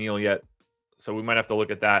Royce O'Neal yet, so we might have to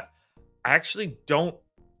look at that. I actually don't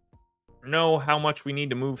know how much we need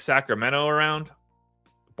to move Sacramento around.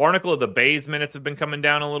 Barnacle of the Bay's minutes have been coming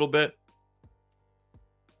down a little bit.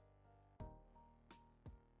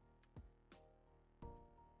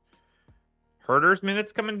 Herder's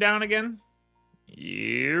minutes coming down again?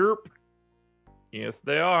 Yep. Yes,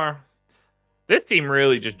 they are. This team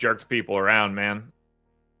really just jerks people around, man.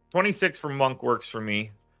 26 for Monk works for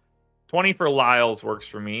me. 20 for Lyles works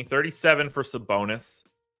for me. 37 for Sabonis.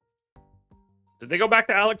 Did they go back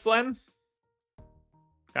to Alex Len?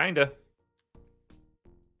 Kinda.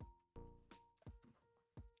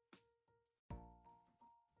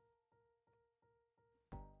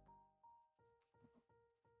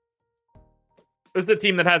 This is the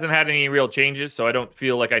team that hasn't had any real changes, so I don't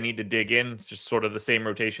feel like I need to dig in. It's just sort of the same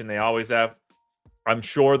rotation they always have. I'm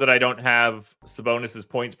sure that I don't have Sabonis'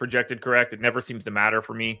 points projected correct. It never seems to matter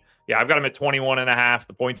for me. Yeah, I've got him at 21.5.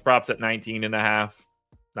 The points props at 19.5.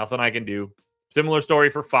 Nothing I can do. Similar story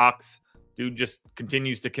for Fox. Dude just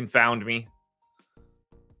continues to confound me.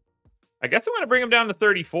 I guess I'm going to bring him down to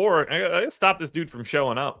 34. I got to stop this dude from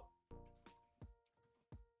showing up.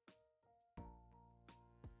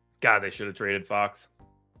 God, they should have traded Fox.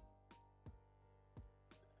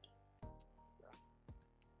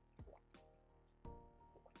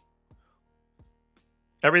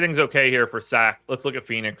 Everything's okay here for Sac. Let's look at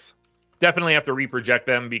Phoenix. Definitely have to reproject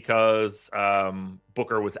them because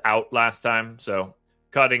Booker was out last time. So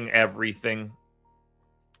cutting everything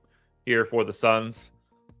here for the Suns.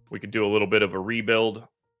 We could do a little bit of a rebuild.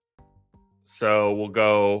 So we'll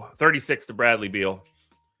go 36 to Bradley Beal.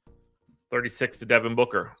 36 to Devin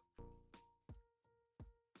Booker.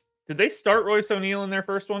 Did they start Royce O'Neal in their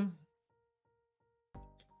first one?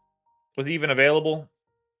 Was he even available?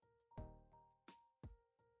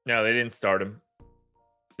 No, they didn't start him.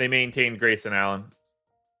 They maintained Grayson Allen.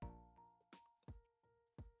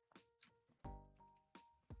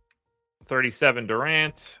 $37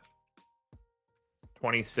 Durant.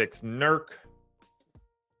 26 Nurk.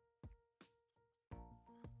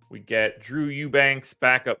 We get Drew Eubanks,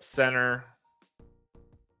 backup center.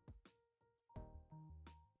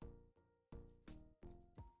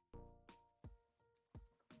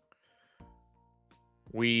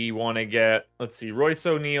 We want to get, let's see, Royce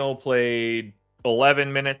O'Neal played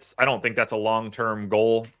 11 minutes. I don't think that's a long-term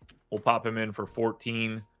goal. We'll pop him in for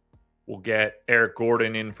 14. We'll get Eric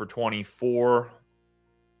Gordon in for 24.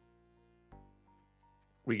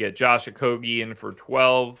 We get Josh Okogie in for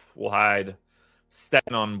 12. We'll hide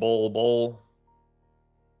Stetton on Bull.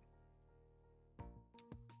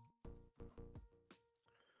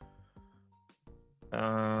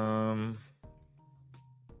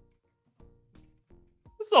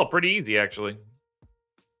 is all pretty easy, actually.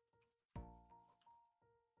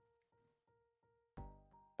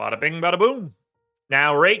 Bada bing, bada boom.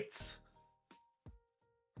 Now rates.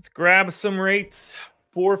 Let's grab some rates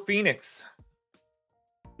for Phoenix.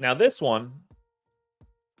 Now this one,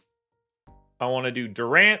 I want to do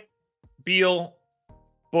Durant, Beal,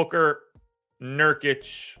 Booker,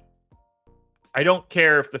 Nurkic. I don't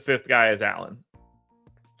care if the fifth guy is Allen.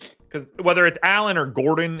 Because whether it's Allen or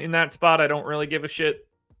Gordon in that spot, I don't really give a shit.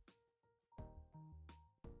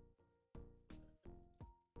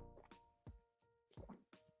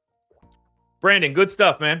 Brandon, good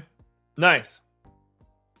stuff, man. Nice.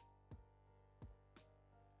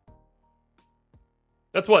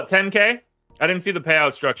 That's what, 10K? I didn't see the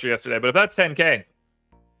payout structure yesterday, but if that's 10K,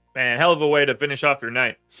 man, hell of a way to finish off your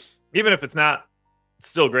night. Even if it's not, it's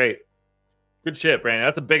still great. Good shit, Brandon.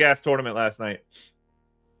 That's a big-ass tournament last night.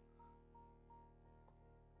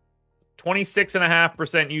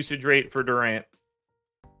 26.5% usage rate for Durant.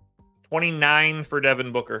 29 for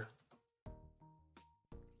Devin Booker.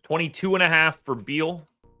 22.5 for Beal.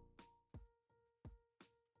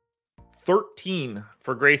 13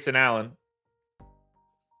 for Grayson Allen.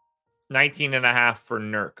 19.5 for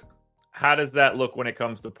Nurk. How does that look when it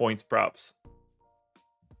comes to points props?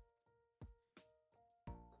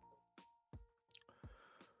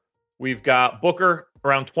 We've got Booker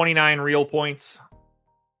around 29 real points.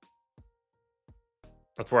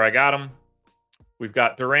 That's where I got him. We've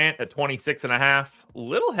got Durant at 26.5. A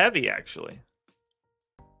little heavy, actually.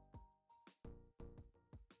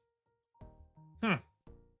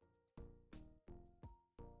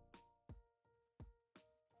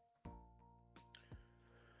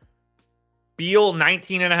 Beal,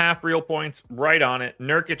 19.5 real points, right on it.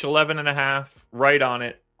 Nurkic, 11.5, right on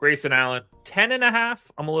it. Grayson Allen, 10.5.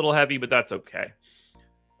 I'm a little heavy, but that's okay.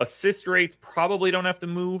 Assist rates probably don't have to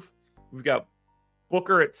move. We've got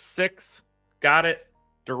Booker at 6, got it.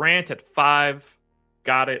 Durant at 5,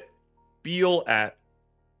 got it. Beal at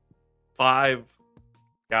 5,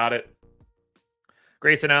 got it.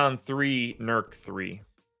 Grayson Allen, 3, Nurk, 3.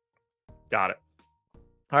 Got it.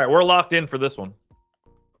 All right, we're locked in for this one.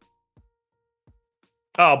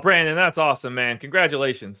 Oh, Brandon, that's awesome, man.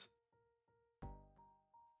 Congratulations.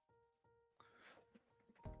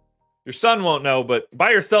 Your son won't know, but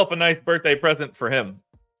buy yourself a nice birthday present for him.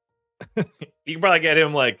 You can probably get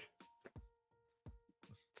him like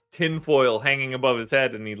tinfoil hanging above his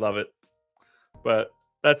head and he'd love it. But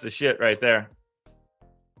that's the shit right there.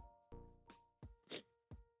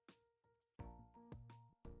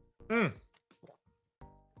 You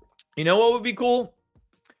know what would be cool?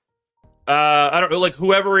 I don't know, like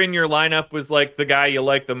whoever in your lineup was like the guy you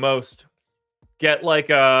like the most. Get like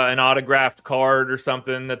an autographed card or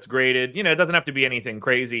something that's graded. You know, it doesn't have to be anything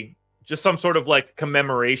crazy. Just some sort of like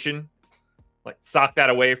commemoration. Like sock that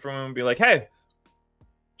away from him and be like, hey,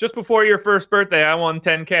 just before your first birthday, I won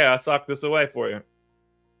 10K. I socked this away for you.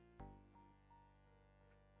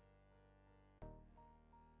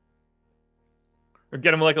 Or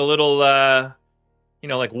get him like a little,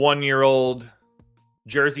 like 1-year-old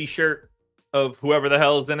jersey shirt of whoever the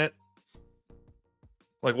hell is in it.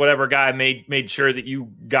 Like whatever guy made sure that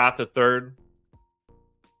you got to third.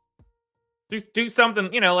 Do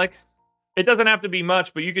something, like it doesn't have to be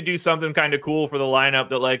much, but you could do something kind of cool for the lineup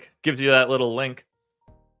that like gives you that little link.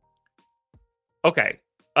 Okay.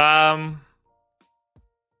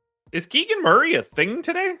 Is Keegan Murray a thing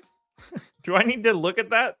today? Do I need to look at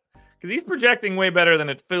that? Because he's projecting way better than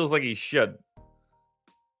it feels like he should.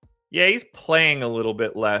 Yeah, he's playing a little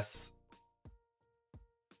bit less.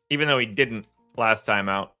 Even though he didn't last time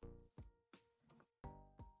out.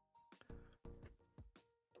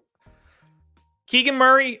 Keegan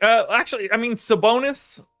Murray,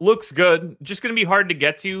 Sabonis looks good. Just going to be hard to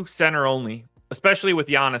get to, center only. Especially with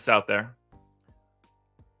Giannis out there.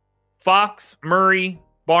 Fox, Murray,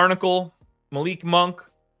 Barnacle, Malik Monk.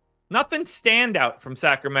 Nothing standout from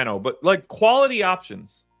Sacramento, but like quality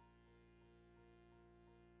options.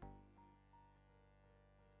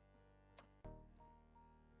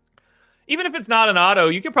 Even if it's not an auto,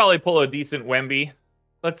 you could probably pull a decent Wemby.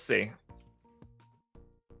 Let's see.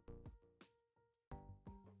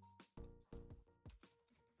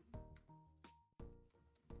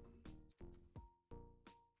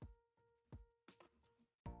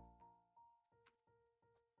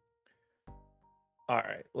 All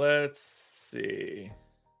right, let's see.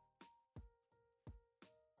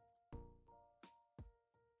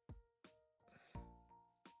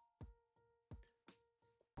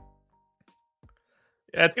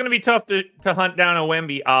 Yeah, it's going to be tough to hunt down a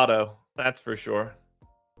Wemby auto. That's for sure.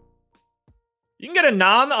 You can get a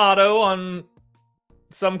non-auto on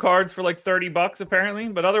some cards for like $30 apparently,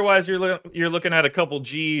 but otherwise you're looking at a couple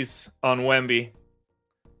G's on Wemby.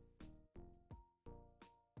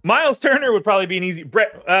 Miles Turner would probably be an easy.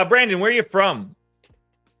 Brandon, where are you from?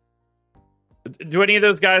 Do any of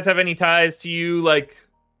those guys have any ties to you, like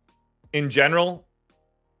in general?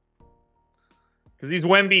 Because these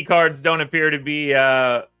Wemby cards don't appear to be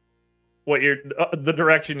what you're the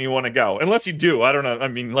direction you want to go, unless you do. I don't know. I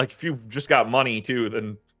mean, like if you've just got money too,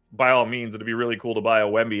 then by all means, it'd be really cool to buy a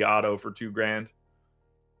Wemby auto for $2,000.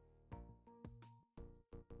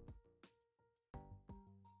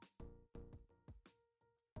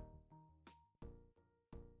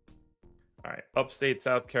 All right, upstate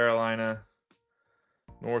South Carolina,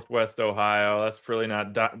 Northwest Ohio. That's really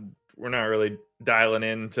not. We're not really dialing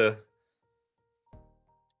into.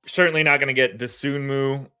 Certainly not going to get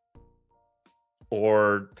Desunmu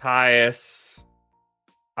or Tyus,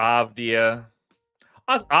 Avdia.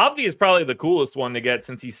 Avdia is probably the coolest one to get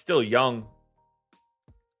since he's still young.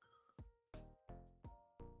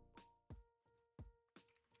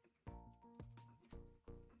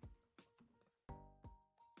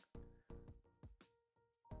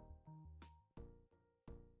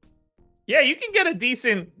 Yeah, you can get a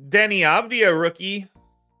decent Denny Avdia rookie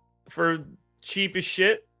for cheap as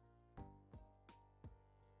shit.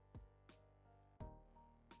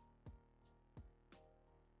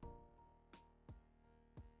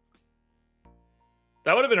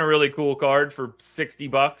 That would have been a really cool card for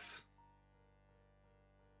 $60.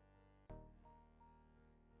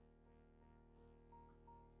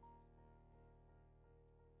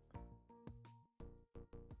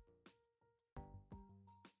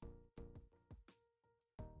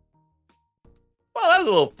 Well, that was a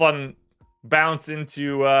little fun bounce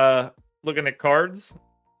into looking at cards.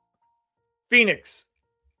 Phoenix.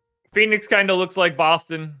 Phoenix kind of looks like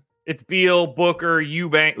Boston. It's Beal, Booker,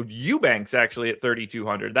 Eubanks actually at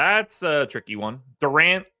 3,200. That's a tricky one.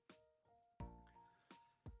 Durant.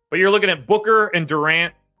 But you're looking at Booker and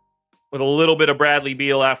Durant with a little bit of Bradley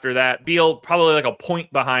Beal after that. Beal probably like a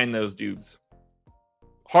point behind those dudes.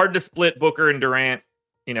 Hard to split Booker and Durant.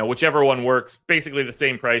 You know, whichever one works. Basically the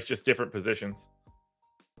same price, just different positions.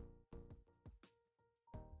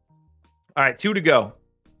 All right, 2 to go.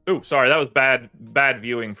 Ooh, sorry, that was bad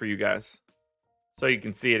viewing for you guys. So you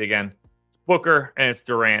can see it again. It's Booker and it's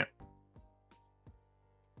Durant.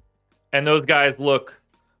 And those guys look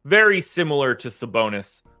very similar to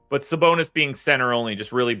Sabonis. But Sabonis being center only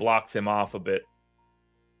just really blocks him off a bit.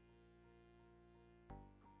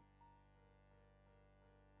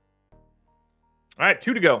 All right,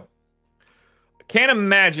 2 to go. Can't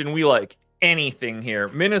imagine we like anything here.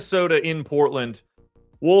 Minnesota in Portland.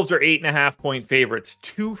 Wolves are 8.5-point favorites.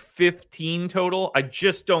 215 total. I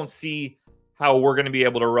just don't see how we're going to be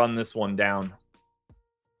able to run this one down.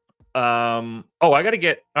 I got to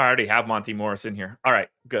get... I already have Monty Morris in here. All right,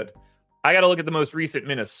 good. I got to look at the most recent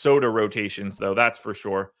Minnesota rotations, though. That's for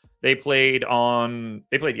sure. They played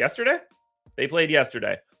yesterday? They played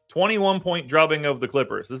yesterday. 21-point drubbing of the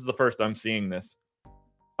Clippers. This is the first I'm seeing this.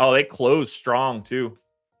 Oh, they closed strong, too.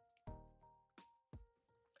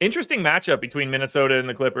 Interesting matchup between Minnesota and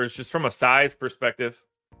the Clippers, just from a size perspective.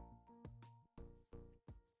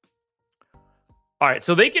 All right,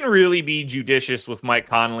 so they can really be judicious with Mike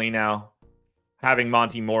Conley now, having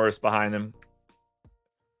Monty Morris behind them.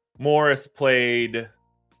 Morris played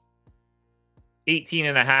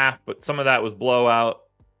 18.5, but some of that was blowout.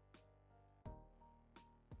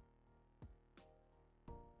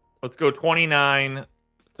 Let's go 29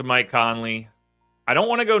 to Mike Conley. I don't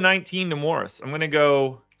want to go 19 to Morris. I'm going to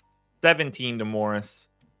go 17 to Morris.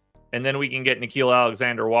 And then we can get Nickeil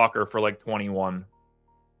Alexander-Walker for like 21.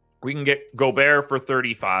 We can get Gobert for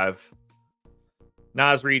 35.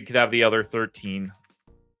 Naz Reid could have the other 13.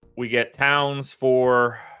 We get Towns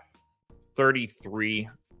for 33.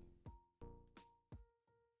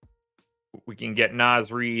 We can get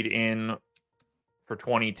Naz Reid in for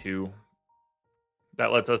 22.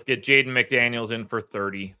 That lets us get Jaden McDaniels in for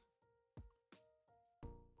 30.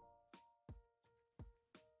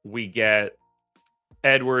 We get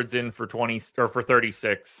Edwards in for 20 or for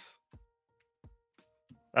 36.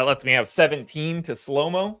 That lets me have 17 to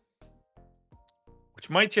slow-mo, which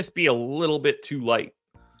might just be a little bit too light.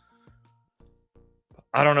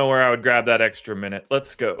 I don't know where I would grab that extra minute.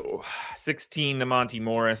 Let's go. 16 to Monty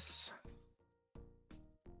Morris.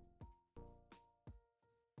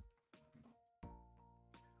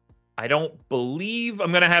 I don't believe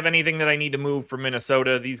I'm going to have anything that I need to move for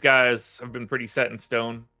Minnesota. These guys have been pretty set in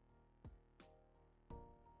stone.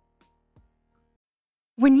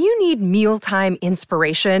 When you need mealtime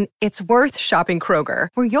inspiration, it's worth shopping Kroger,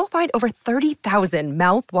 where you'll find over 30,000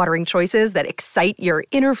 mouth-watering choices that excite your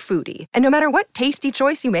inner foodie. And no matter what tasty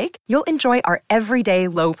choice you make, you'll enjoy our everyday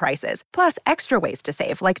low prices, plus extra ways to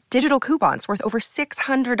save, like digital coupons worth over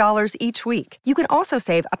 $600 each week. You can also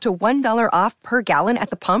save up to $1 off per gallon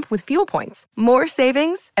at the pump with fuel points. More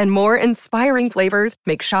savings and more inspiring flavors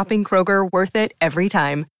make shopping Kroger worth it every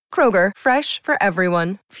time. Kroger, fresh for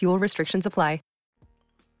everyone. Fuel restrictions apply.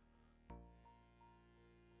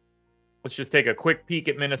 Let's just take a quick peek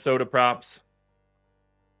at Minnesota props.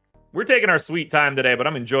 We're taking our sweet time today, but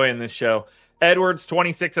I'm enjoying this show. Edwards,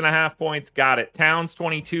 26.5 points. Got it. Towns,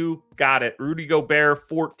 22. Got it. Rudy Gobert,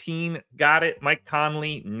 14. Got it. Mike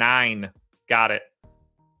Conley, 9. Got it.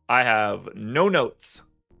 I have no notes.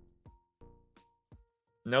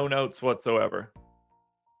 No notes whatsoever.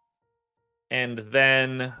 And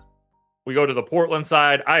then we go to the Portland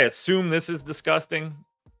side. I assume this is disgusting,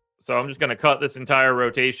 so I'm just going to cut this entire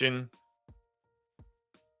rotation.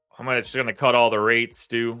 I'm just going to cut all the rates,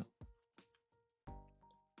 too.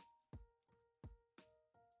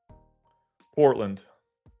 Portland.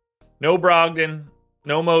 No Brogdon.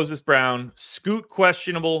 No Moses Brown. Scoot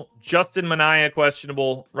questionable. Justin Minaya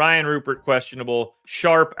questionable. Ryan Rupert questionable.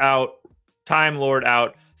 Sharp out. Time Lord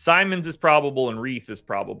out. Simons is probable and Reith is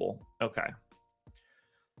probable. Okay.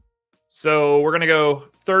 So we're going to go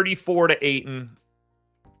 34 to Ayton.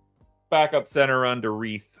 Backup center run to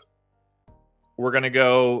Reith. We're going to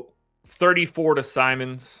go 34 to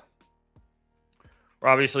Simons. We're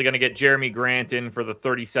obviously going to get Jeremy Grant in for the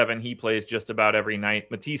 37 he plays just about every night.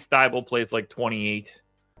 Matisse Thybulle plays like 28.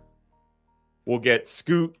 We'll get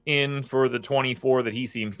Scoot in for the 24 that he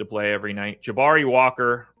seems to play every night. Jabari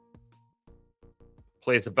Walker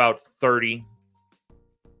plays about 30.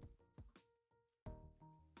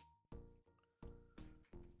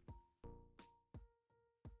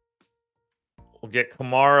 We'll get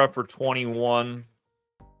Kamara for 21.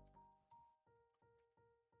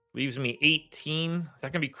 Leaves me 18. Is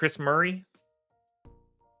that going to be Chris Murray?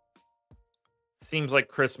 Seems like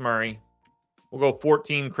Chris Murray. We'll go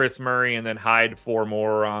 14 Chris Murray and then hide 4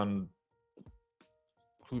 more on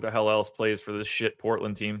who the hell else plays for this shit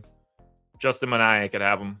Portland team. Justin Minaya could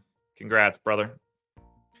have him. Congrats, brother.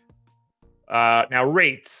 Now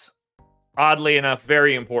rates. Oddly enough,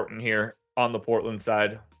 very important here on the Portland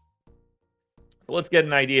side. So let's get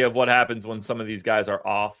an idea of what happens when some of these guys are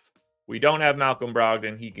off. We don't have Malcolm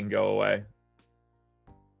Brogdon. He can go away.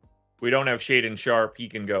 We don't have Shaedon Sharp. He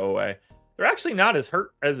can go away. They're actually not as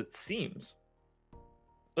hurt as it seems.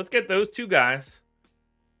 Let's get those two guys.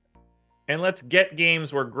 And let's get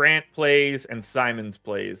games where Grant plays and Simons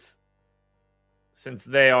plays. Since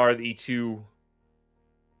they are the two,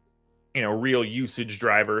 real usage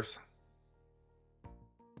drivers.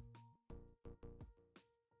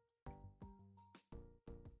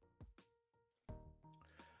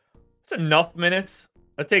 It's enough minutes.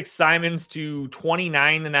 That takes Simons to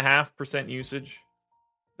 29.5% usage.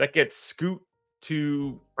 That gets Scoot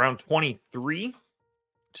to around 23,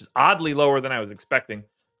 which is oddly lower than I was expecting.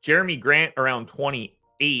 Jeremy Grant around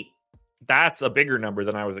 28. That's a bigger number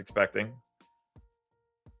than I was expecting.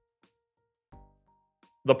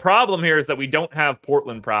 The problem here is that we don't have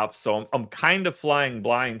Portland props, so I'm kind of flying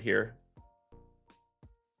blind here.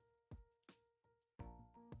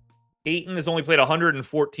 Ayton has only played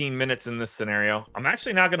 114 minutes in this scenario. I'm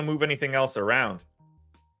actually not going to move anything else around.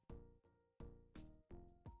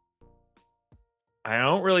 I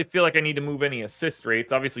don't really feel like I need to move any assist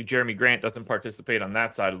rates. Obviously, Jeremy Grant doesn't participate on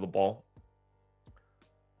that side of the ball.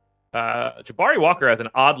 Jabari Walker has an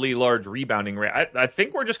oddly large rebounding rate. I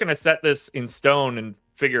think we're just going to set this in stone and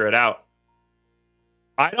figure it out.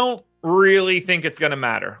 I don't really think it's going to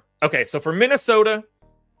matter. Okay, so for Minnesota,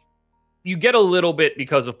 you get a little bit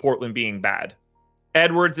because of Portland being bad.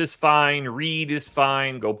 Edwards is fine. Reed is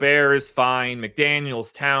fine. Gobert is fine.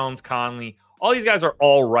 McDaniels, Towns, Conley. All these guys are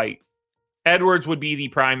all right. Edwards would be the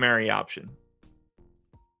primary option.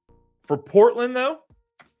 For Portland, though,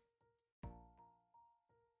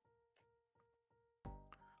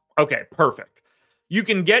 okay, perfect. You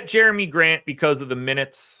can get Jeremy Grant because of the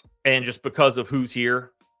minutes and just because of who's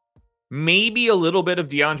here. Maybe a little bit of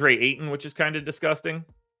DeAndre Ayton, which is kind of disgusting.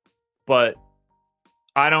 But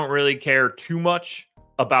I don't really care too much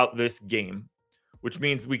about this game, which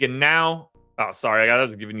means we can now... Oh, sorry, I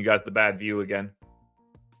was giving you guys the bad view again.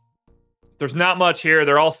 There's not much here.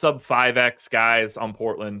 They're all sub 5x guys on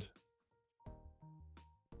Portland.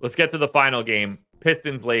 Let's get to the final game.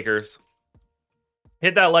 Pistons, Lakers.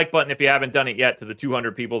 Hit that like button if you haven't done it yet to the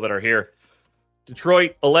 200 people that are here.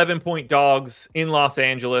 Detroit, 11-point dogs in Los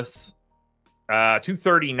Angeles.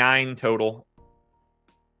 239 total.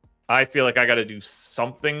 I feel like I got to do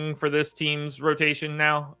something for this team's rotation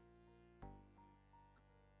now.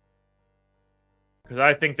 Because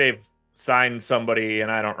I think they've signed somebody, and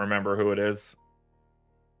I don't remember who it is.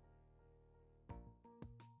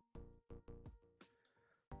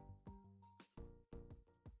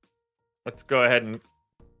 Let's go ahead and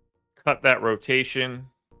cut that rotation.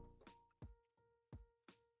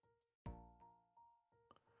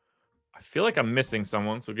 I feel like I'm missing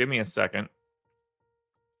someone, so give me a second.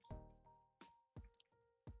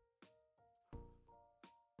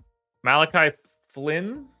 Malachi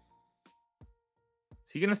Flynn?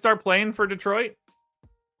 Is he going to start playing for Detroit?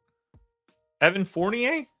 Evan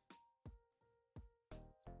Fournier?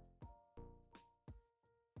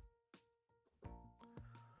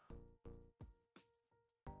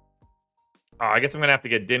 Oh, I guess I'm going to have to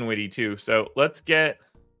get Dinwiddie too. So let's get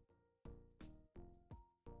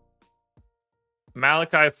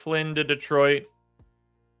Malachi Flynn to Detroit,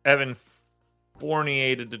 Evan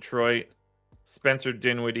Fournier to Detroit, Spencer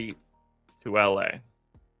Dinwiddie to LA.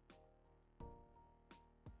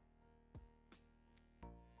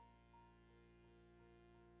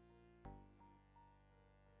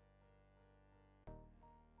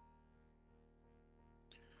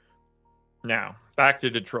 Now, back to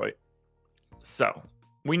Detroit. So,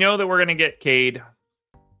 we know that we're going to get Cade.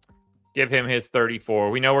 Give him his 34.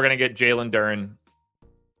 We know we're going to get Jalen Duren.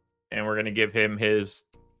 And we're going to give him his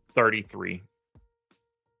 33.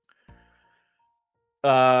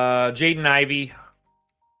 Jaden Ivey,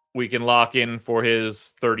 we can lock in for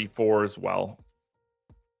his 34 as well.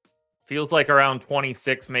 Feels like around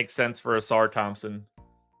 26 makes sense for Asar Thompson.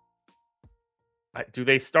 Do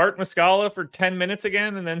they start Muscala for 10 minutes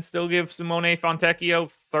again and then still give Simone Fontecchio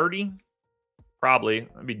 30? Probably.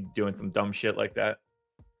 I'd be doing some dumb shit like that.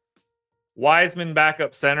 Wiseman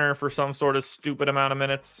backup center for some sort of stupid amount of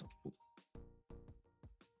minutes.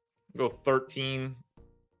 Go 13.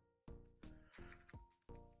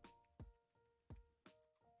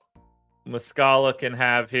 Muscala can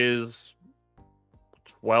have his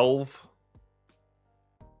 12.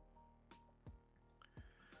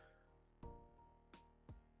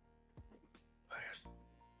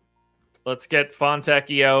 Let's get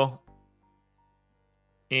Fontecchio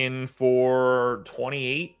in for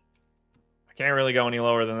 28. I can't really go any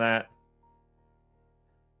lower than that.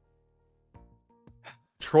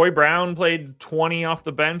 Troy Brown played 20 off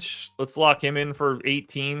the bench. Let's lock him in for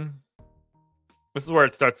 18. This is where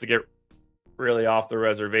it starts to get really off the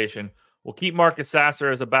reservation. We'll keep Marcus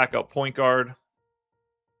Sasser as a backup point guard.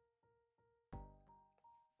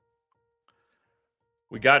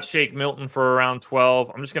 We got Shake Milton for around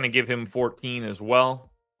 12. I'm just going to give him 14 as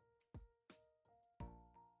well.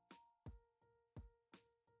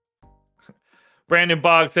 Brandon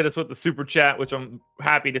Boggs hit us with the super chat, which I'm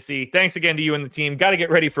happy to see. Thanks again to you and the team. Got to get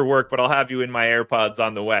ready for work, but I'll have you in my AirPods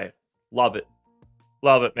on the way. Love it.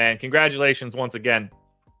 Love it, man. Congratulations once again.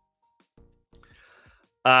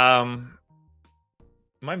 Am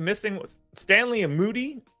I missing? Stanley and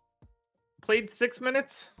Moody played 6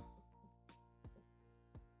 minutes.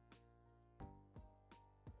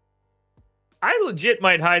 I legit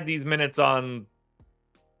might hide these minutes on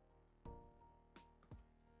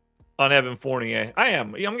Evan Fournier. I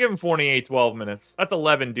am. I'm giving Fournier 12 minutes. That's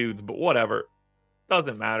 11 dudes, but whatever.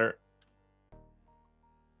 Doesn't matter.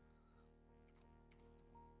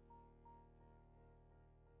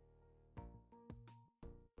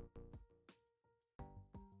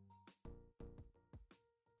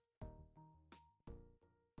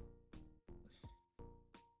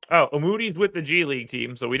 Oh, Moody's with the G League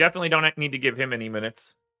team, so we definitely don't need to give him any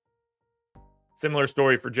minutes. Similar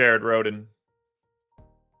story for Jared Rhoden.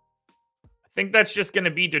 I think that's just going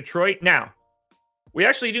to be Detroit. Now, we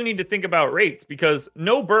actually do need to think about rates because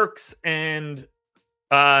no Burks and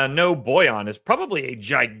no Boyan is probably a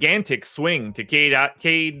gigantic swing to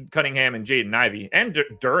Cade Cunningham and Jaden Ivey and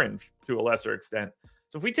Duren to a lesser extent.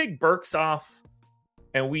 So if we take Burks off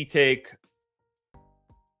and we take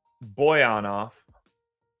Boyan off,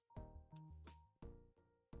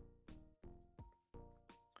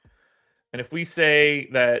 and if we say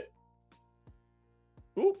that,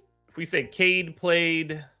 if we say Cade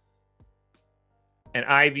played and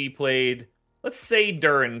Ivy played, let's say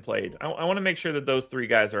Duren played. I want to make sure that those three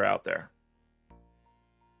guys are out there.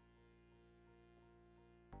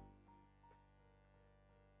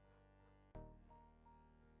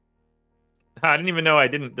 I didn't even know I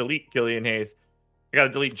didn't delete Killian Hayes. I got to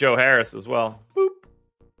delete Joe Harris as well. Boop,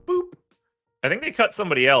 boop. I think they cut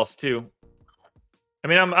somebody else too. I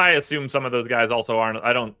mean, I assume some of those guys also aren't.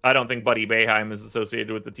 I don't think Buddy Boeheim is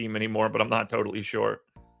associated with the team anymore, but I'm not totally sure.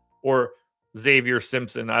 Or Xavier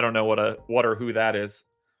Simpson. I don't know what or who that is.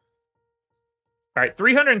 All right,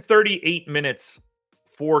 338 minutes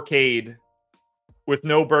for Cade with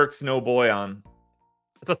no Burks, no Boyan.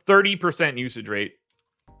 That's a 30% usage rate.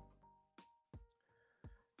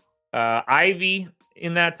 Ivy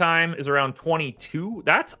in that time is around 22.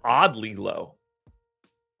 That's oddly low.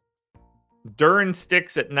 Duran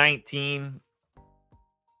sticks at 19.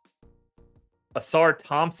 Asar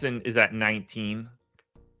Thompson is at 19.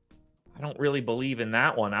 I don't really believe in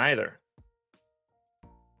that one either.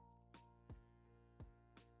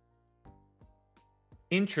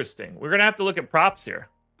 Interesting. We're going to have to look at props here.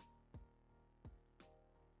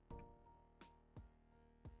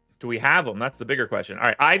 Do we have them? That's the bigger question. All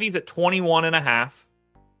right, Ivy's at 21.5.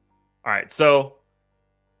 All right, so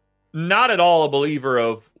not at all a believer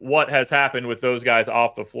of what has happened with those guys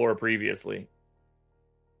off the floor previously.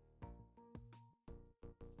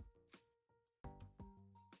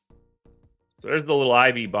 So there's the little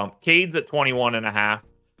Ivy bump. Cade's at 21.5.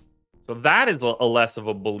 So that is a less of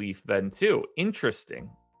a belief then, too. Interesting.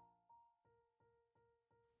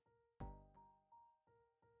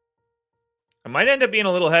 I might end up being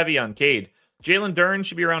a little heavy on Cade. Jalen Duren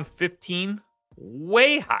should be around 15.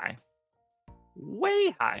 Way high.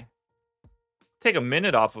 Way high. Take a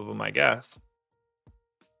minute off of him, I guess.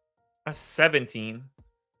 That's 17.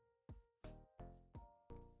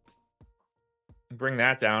 Bring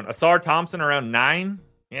that down. Asar Thompson around 9.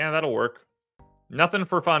 Yeah, that'll work. Nothing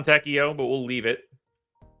for Fontecchio, but we'll leave it.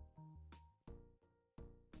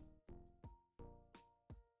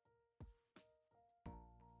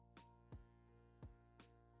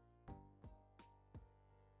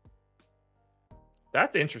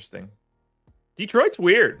 That's interesting. Detroit's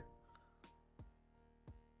weird.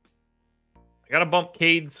 I got to bump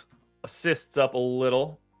Cade's assists up a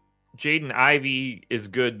little. Jaden Ivey is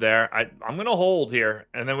good there. I'm going to hold here,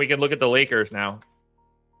 and then we can look at the Lakers now.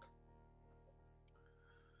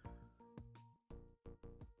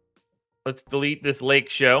 Let's delete this Lake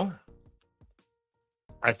show.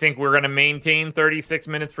 I think we're going to maintain 36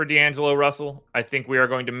 minutes for D'Angelo Russell. I think we are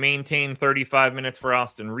going to maintain 35 minutes for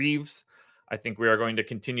Austin Reeves. I think we are going to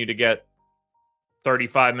continue to get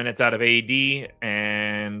 35 minutes out of AD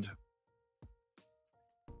and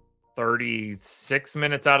 36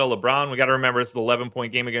 minutes out of LeBron. We got to remember it's the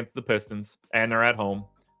 11-point game against the Pistons, and they're at home.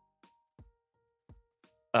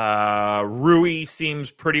 Rui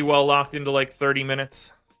seems pretty well locked into like 30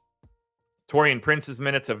 minutes. Taurean Prince's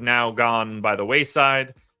minutes have now gone by the wayside.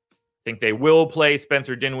 I think they will play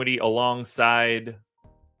Spencer Dinwiddie alongside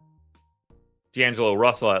D'Angelo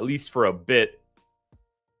Russell, at least for a bit.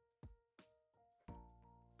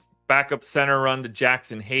 Backup center run to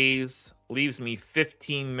Jackson Hayes. Leaves me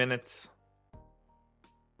 15 minutes.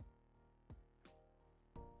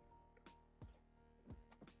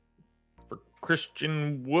 For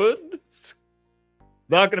Christian Wood.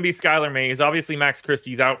 Not going to be Skylar Mays. Obviously, Max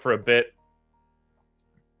Christie's out for a bit.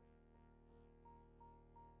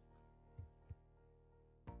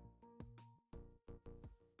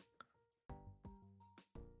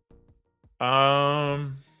 I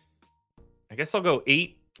guess I'll go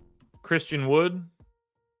 8 Christian Wood. I'm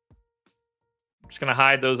just going to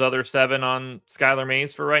hide those other 7 on Skylar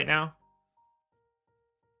Mays for right now.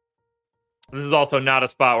 This is also not a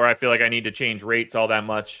spot where I feel like I need to change rates all that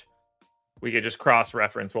much. We could just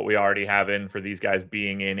cross-reference what we already have in for these guys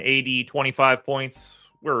being in. AD, 25 points.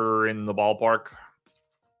 We're in the ballpark.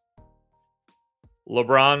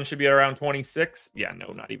 LeBron should be around 26. Yeah,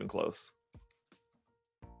 no, not even close.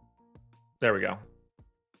 There we go.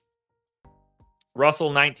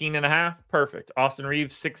 Russell, 19.5. Perfect. Austin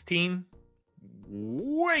Reeves, 16.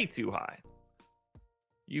 Way too high.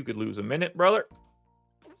 You could lose a minute, brother.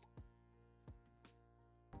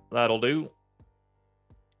 That'll do.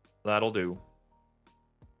 That'll do.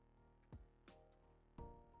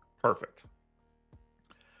 Perfect.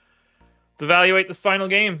 Let's evaluate this final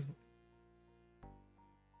game.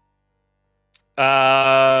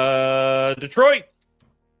 Detroit.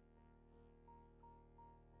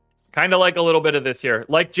 Kind of like a little bit of this here.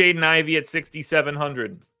 Like Jaden Ivey at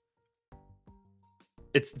 6,700.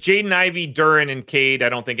 It's Jaden Ivey, Duren, and Cade. I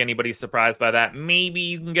don't think anybody's surprised by that. Maybe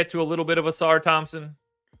you can get to a little bit of Asar Thompson.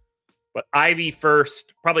 But Ivey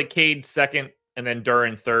first, probably Cade second, and then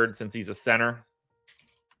Duren third since he's a center.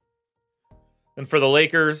 And for the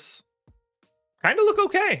Lakers, kind of look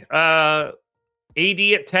okay. AD at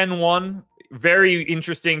 10-1. Very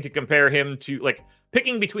interesting to compare him to, like,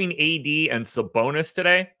 picking between AD and Sabonis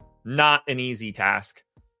today. Not an easy task.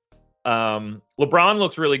 LeBron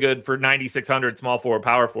looks really good for 9,600 small forward,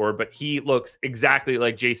 power forward, but he looks exactly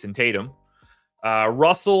like Jason Tatum.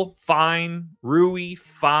 Russell, fine. Rui,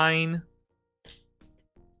 fine.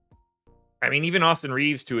 I mean, even Austin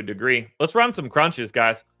Reeves to a degree. Let's run some crunches,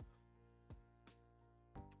 guys.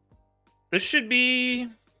 This should be...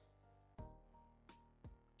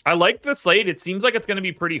 I like the slate. It seems like it's going to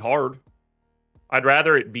be pretty hard. I'd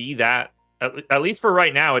rather it be that. At least for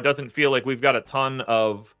right now, it doesn't feel like we've got a ton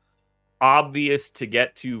of obvious to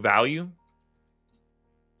get to value.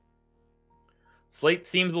 Slate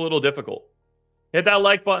seems a little difficult. Hit that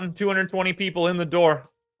like button. 220 people in the door.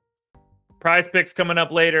 Prize picks coming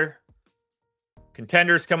up later.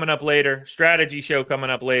 Contenders coming up later. Strategy show coming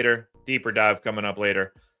up later. Deeper dive coming up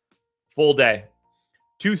later. Full day.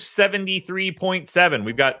 273.7.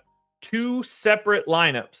 We've got two separate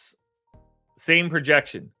lineups. Same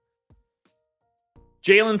projection.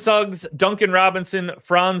 Jalen Suggs, Duncan Robinson,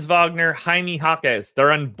 Franz Wagner, Jaime Jaquez.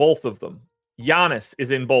 They're on both of them. Giannis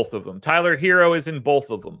is in both of them. Tyler Hero is in both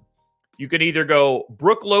of them. You could either go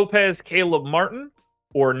Brooke Lopez, Caleb Martin,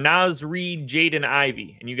 or Naz Reid, Jaden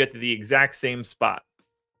Ivey, and you get to the exact same spot.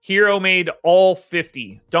 Hero made all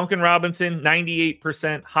 50. Duncan Robinson,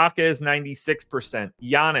 98%. Jaquez, 96%.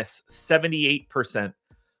 Giannis, 78%.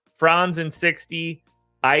 Franz in 60.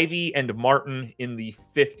 Ivy and Martin in the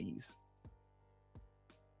 50s.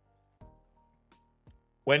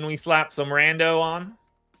 When we slap some rando on.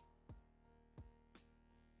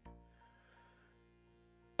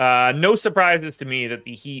 No surprises to me that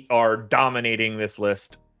the Heat are dominating this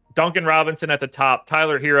list. Duncan Robinson at the top,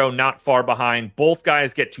 Tyler Hero not far behind. Both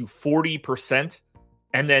guys get to 40%,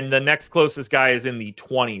 and then the next closest guy is in the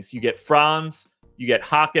 20s. You get Franz, you get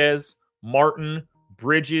Jaquez, Martin,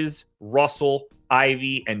 Bridges, Russell,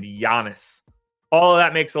 Ivy, and Giannis. All of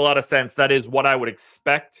that makes a lot of sense. That is what I would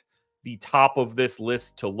expect the top of this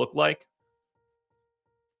list to look like.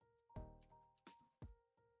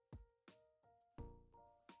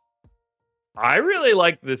 I really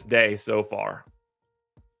like this day so far.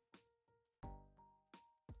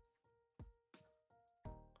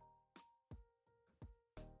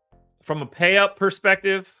 From a pay-up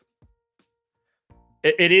perspective,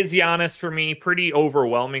 it is Giannis for me pretty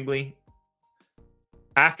overwhelmingly.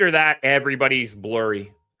 After that, everybody's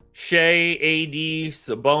blurry. Shea, AD,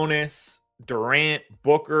 Sabonis, Durant,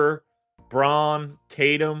 Booker, Braun,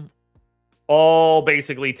 Tatum, all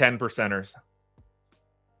basically 10%ers.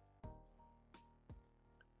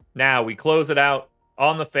 Now we close it out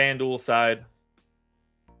on the FanDuel side.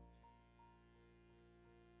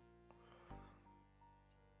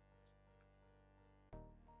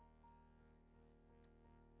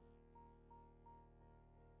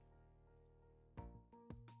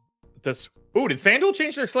 Did FanDuel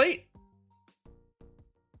change their slate?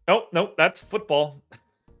 Oh, no, that's football.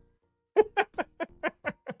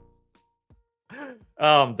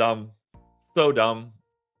 Oh, I'm dumb. So dumb.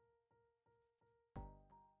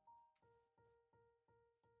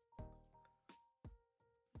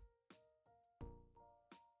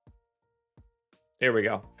 Here we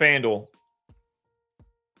go. FanDuel.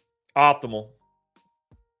 Optimal.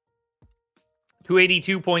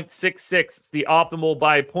 282.66. It's the optimal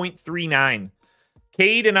by 0.39.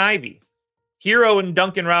 Cade and Ivy. Hero and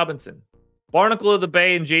Duncan Robinson. Barnacle of the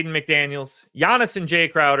Bay and Jaden McDaniels. Giannis and Jay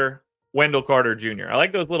Crowder. Wendell Carter Jr. I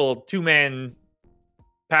like those little two-man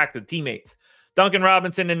pack of teammates. Duncan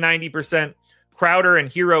Robinson in 90%. Crowder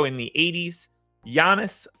and Hero in the 80s.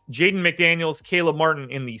 Giannis, Jaden McDaniels, Caleb Martin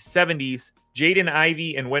in the 70s. Jaden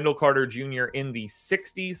Ivey and Wendell Carter Jr. in the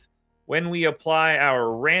 60s. When we apply our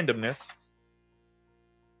randomness...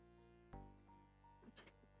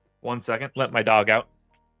 One second. Let my dog out.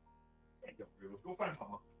 Go find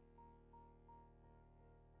Mama.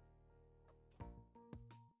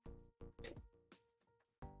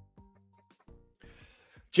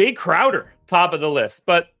 Jay Crowder, top of the list.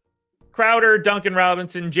 But Crowder, Duncan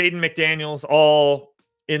Robinson, Jaden McDaniels, all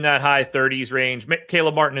in that high 30s range.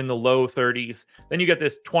 Caleb Martin in the low 30s. Then you get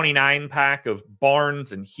this 29 pack of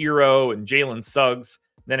Barnes and Hero and Jalen Suggs.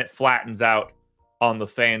 Then it flattens out on the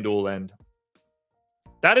FanDuel end.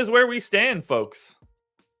 That is where we stand, folks.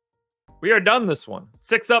 We are done this one.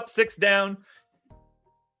 6 up, 6 down.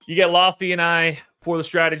 You get Lofty and I for the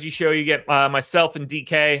strategy show. You get myself and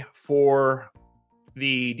DK for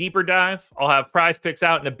the deeper dive. I'll have prize picks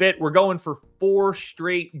out in a bit. We're going for 4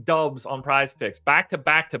 straight dubs on prize picks. Back to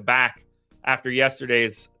back to back after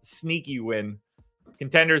yesterday's sneaky win.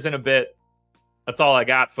 Contenders in a bit. That's all I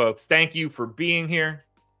got, folks. Thank you for being here.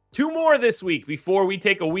 2 more this week before we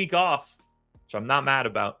take a week off, which I'm not mad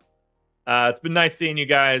about. It's been nice seeing you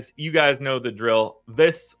guys. You guys know the drill.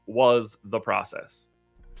 This was The Process.